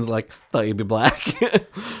Queens. Like, thought you'd be black.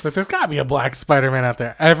 So there's got to be a black Spider-Man out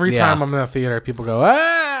there. Every time I'm in the theater, people go,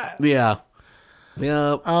 ah. Yeah.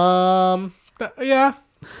 Yeah. Yeah.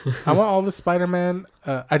 I want all the Spider-Man.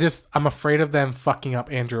 I'm afraid of them fucking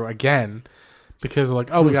up Andrew again. Because like,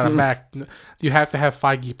 oh, we got him back. You have to have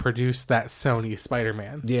Feige produce that Sony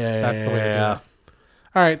Spider-Man. Yeah. That's the way to do it.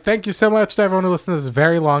 All right. Thank you so much to everyone who listened to this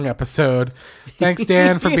very long episode. Thanks,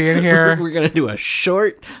 Dan, for being here. We're going to do a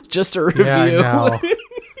short, just a review. Yeah, I know.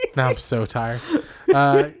 Now I'm so tired.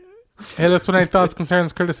 Hit us with any thoughts,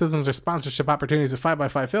 concerns, criticisms, or sponsorship opportunities at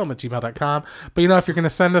 5x5film@gmail.com. But if you're going to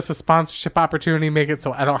send us a sponsorship opportunity, make it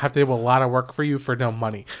so I don't have to do a lot of work for you for no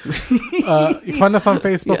money. You can find us on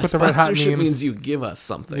Facebook with the Red Hot Memes. Sponsorship means you give us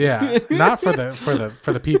something. Yeah, not for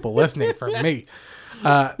the people listening, for me.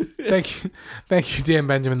 Thank you, Dan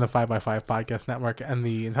Benjamin, the 5x5 Podcast Network, and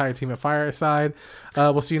the entire team at Fireside.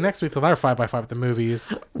 We'll see you next week with another 5x5 at the movies.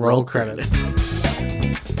 Roll credits.